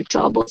 in our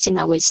troubles,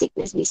 in our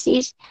sickness,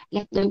 disease.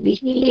 Let there be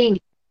healing.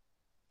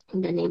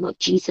 In the name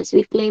of Jesus,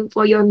 we claim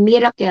for your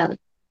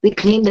miracle. We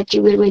claim that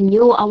you will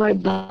renew our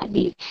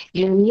body,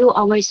 renew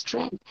our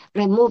strength,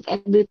 remove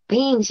every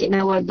pains in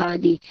our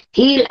body,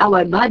 heal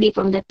our body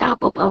from the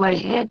top of our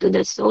head to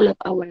the sole of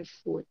our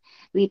foot.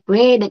 We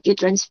pray that you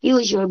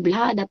transfuse your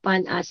blood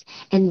upon us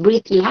and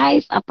breathe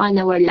life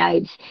upon our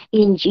lives.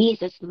 In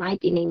Jesus'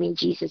 mighty name, in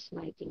Jesus'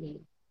 mighty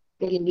name.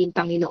 Galing din,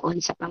 Panginoon,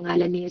 sa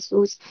pangalan ni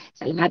Jesus,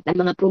 sa lahat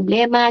ng mga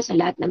problema, sa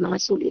lahat ng mga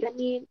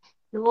suliranin.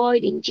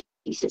 Lord, in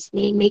Jesus'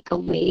 name, make a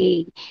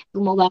way.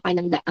 Gumawa ka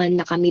ng daan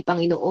na kami,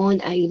 Panginoon,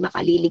 ay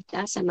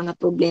makaliligtas sa mga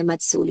problema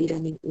at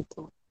suliranin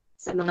ito.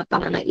 Sa mga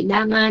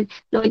pangangailangan,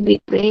 Lord,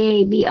 we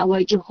pray, be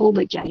our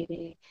Jehovah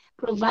Jireh.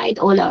 Provide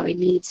all our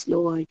needs,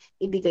 Lord.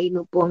 Ibigay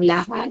mo po ang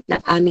lahat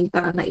ng aming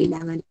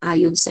pangangailangan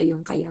ayon sa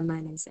iyong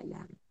kayamanan sa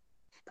langit.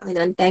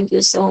 Panginoon, thank you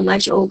so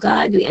much, O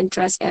God. We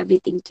entrust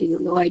everything to you,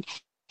 Lord.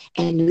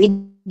 And we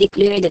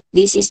declare that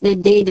this is the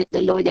day that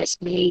the Lord has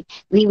made.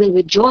 We will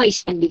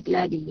rejoice and be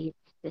glad in it.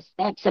 The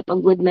steps of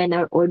a good man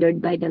are ordered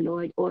by the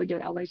Lord.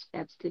 Order our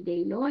steps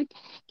today, Lord.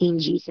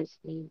 In Jesus'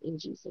 name, in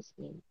Jesus'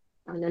 name.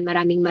 Panginoon,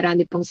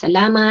 marami pong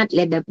salamat.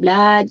 Let the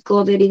blood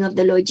covering of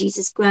the Lord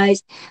Jesus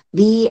Christ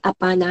be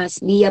upon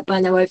us, be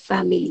upon our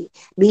family,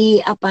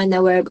 be upon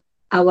our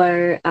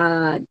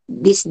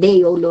this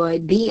day, O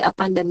Lord, be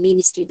upon the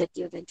ministry that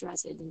you have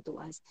entrusted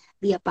into us,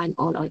 be upon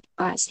all of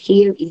us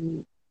here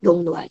in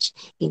Don't Watch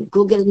in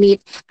Google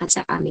Meet at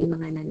sa aming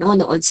mga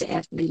nanonood sa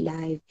FB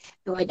Live.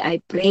 Lord,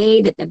 I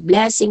pray that the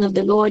blessing of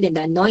the Lord and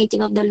the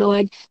anointing of the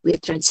Lord will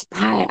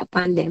transpire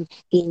upon them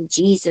in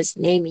Jesus'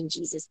 name, in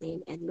Jesus'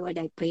 name. And Lord,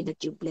 I pray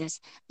that you bless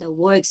the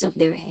works of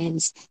their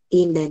hands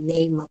in the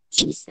name of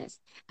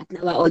Jesus. At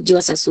nawa, O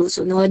Diyos, sa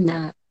susunod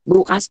na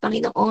bukas,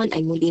 Panginoon,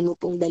 ay muli mo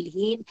pong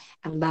dalhin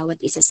ang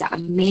bawat isa sa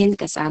amin,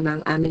 kasama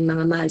ang aming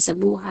mga mahal sa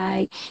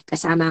buhay,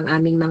 kasama ang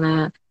aming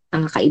mga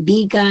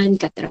kaibigan,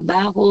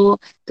 katrabaho.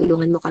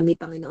 Tulungan mo kami,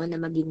 Panginoon, na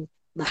maging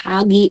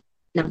bahagi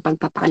ng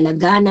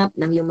pagpapalaganap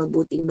ng iyong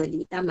mabuting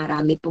balita.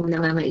 Marami pong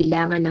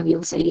nangangailangan ng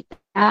iyong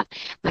salita.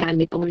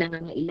 Marami pong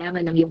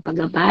nangangailangan ng iyong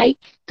paggabay.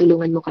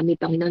 Tulungan mo kami,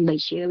 Panginoon, by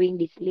sharing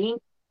this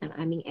link ng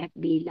aming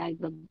FB Live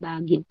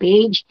Bagbagin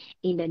page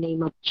in the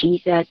name of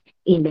Jesus,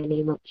 in the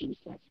name of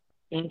Jesus.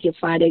 Thank you,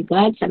 Father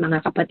God, sa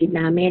mga kapatid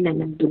namin na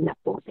nandun na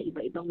po sa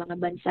iba-ibang mga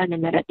bansa na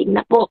narating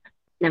na po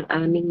ng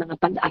aming mga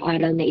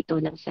pag-aaral na ito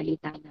ng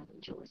salita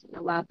ng Diyos.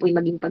 Nawa po'y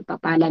maging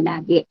pagpapala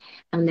lagi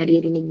ang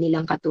naririnig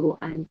nilang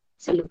katuruan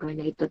sa lugar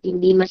na ito. At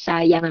hindi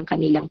masayang ang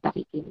kanilang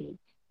pakikinig.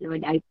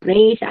 Lord, I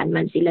pray saan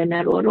man sila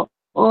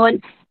naroroon.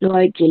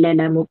 Lord,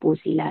 kilala mo po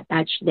sila.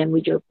 Touch them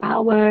with your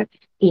power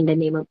in the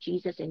name of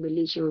Jesus and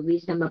release your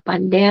wisdom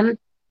upon them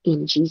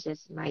in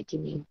Jesus' mighty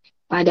name.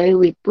 Father,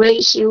 we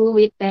praise you,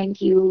 we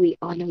thank you, we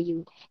honor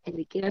you, and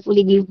we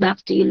carefully give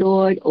back to you,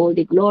 Lord, all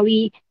the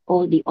glory,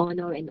 all the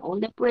honor, and all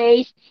the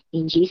praise.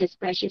 In Jesus'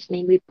 precious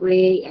name we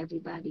pray.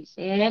 Everybody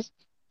says,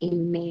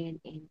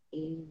 Amen and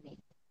Amen.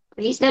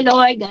 Praise the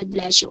Lord. God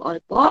bless you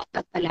all po.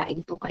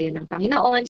 Pagpalain po kayo ng Panginoon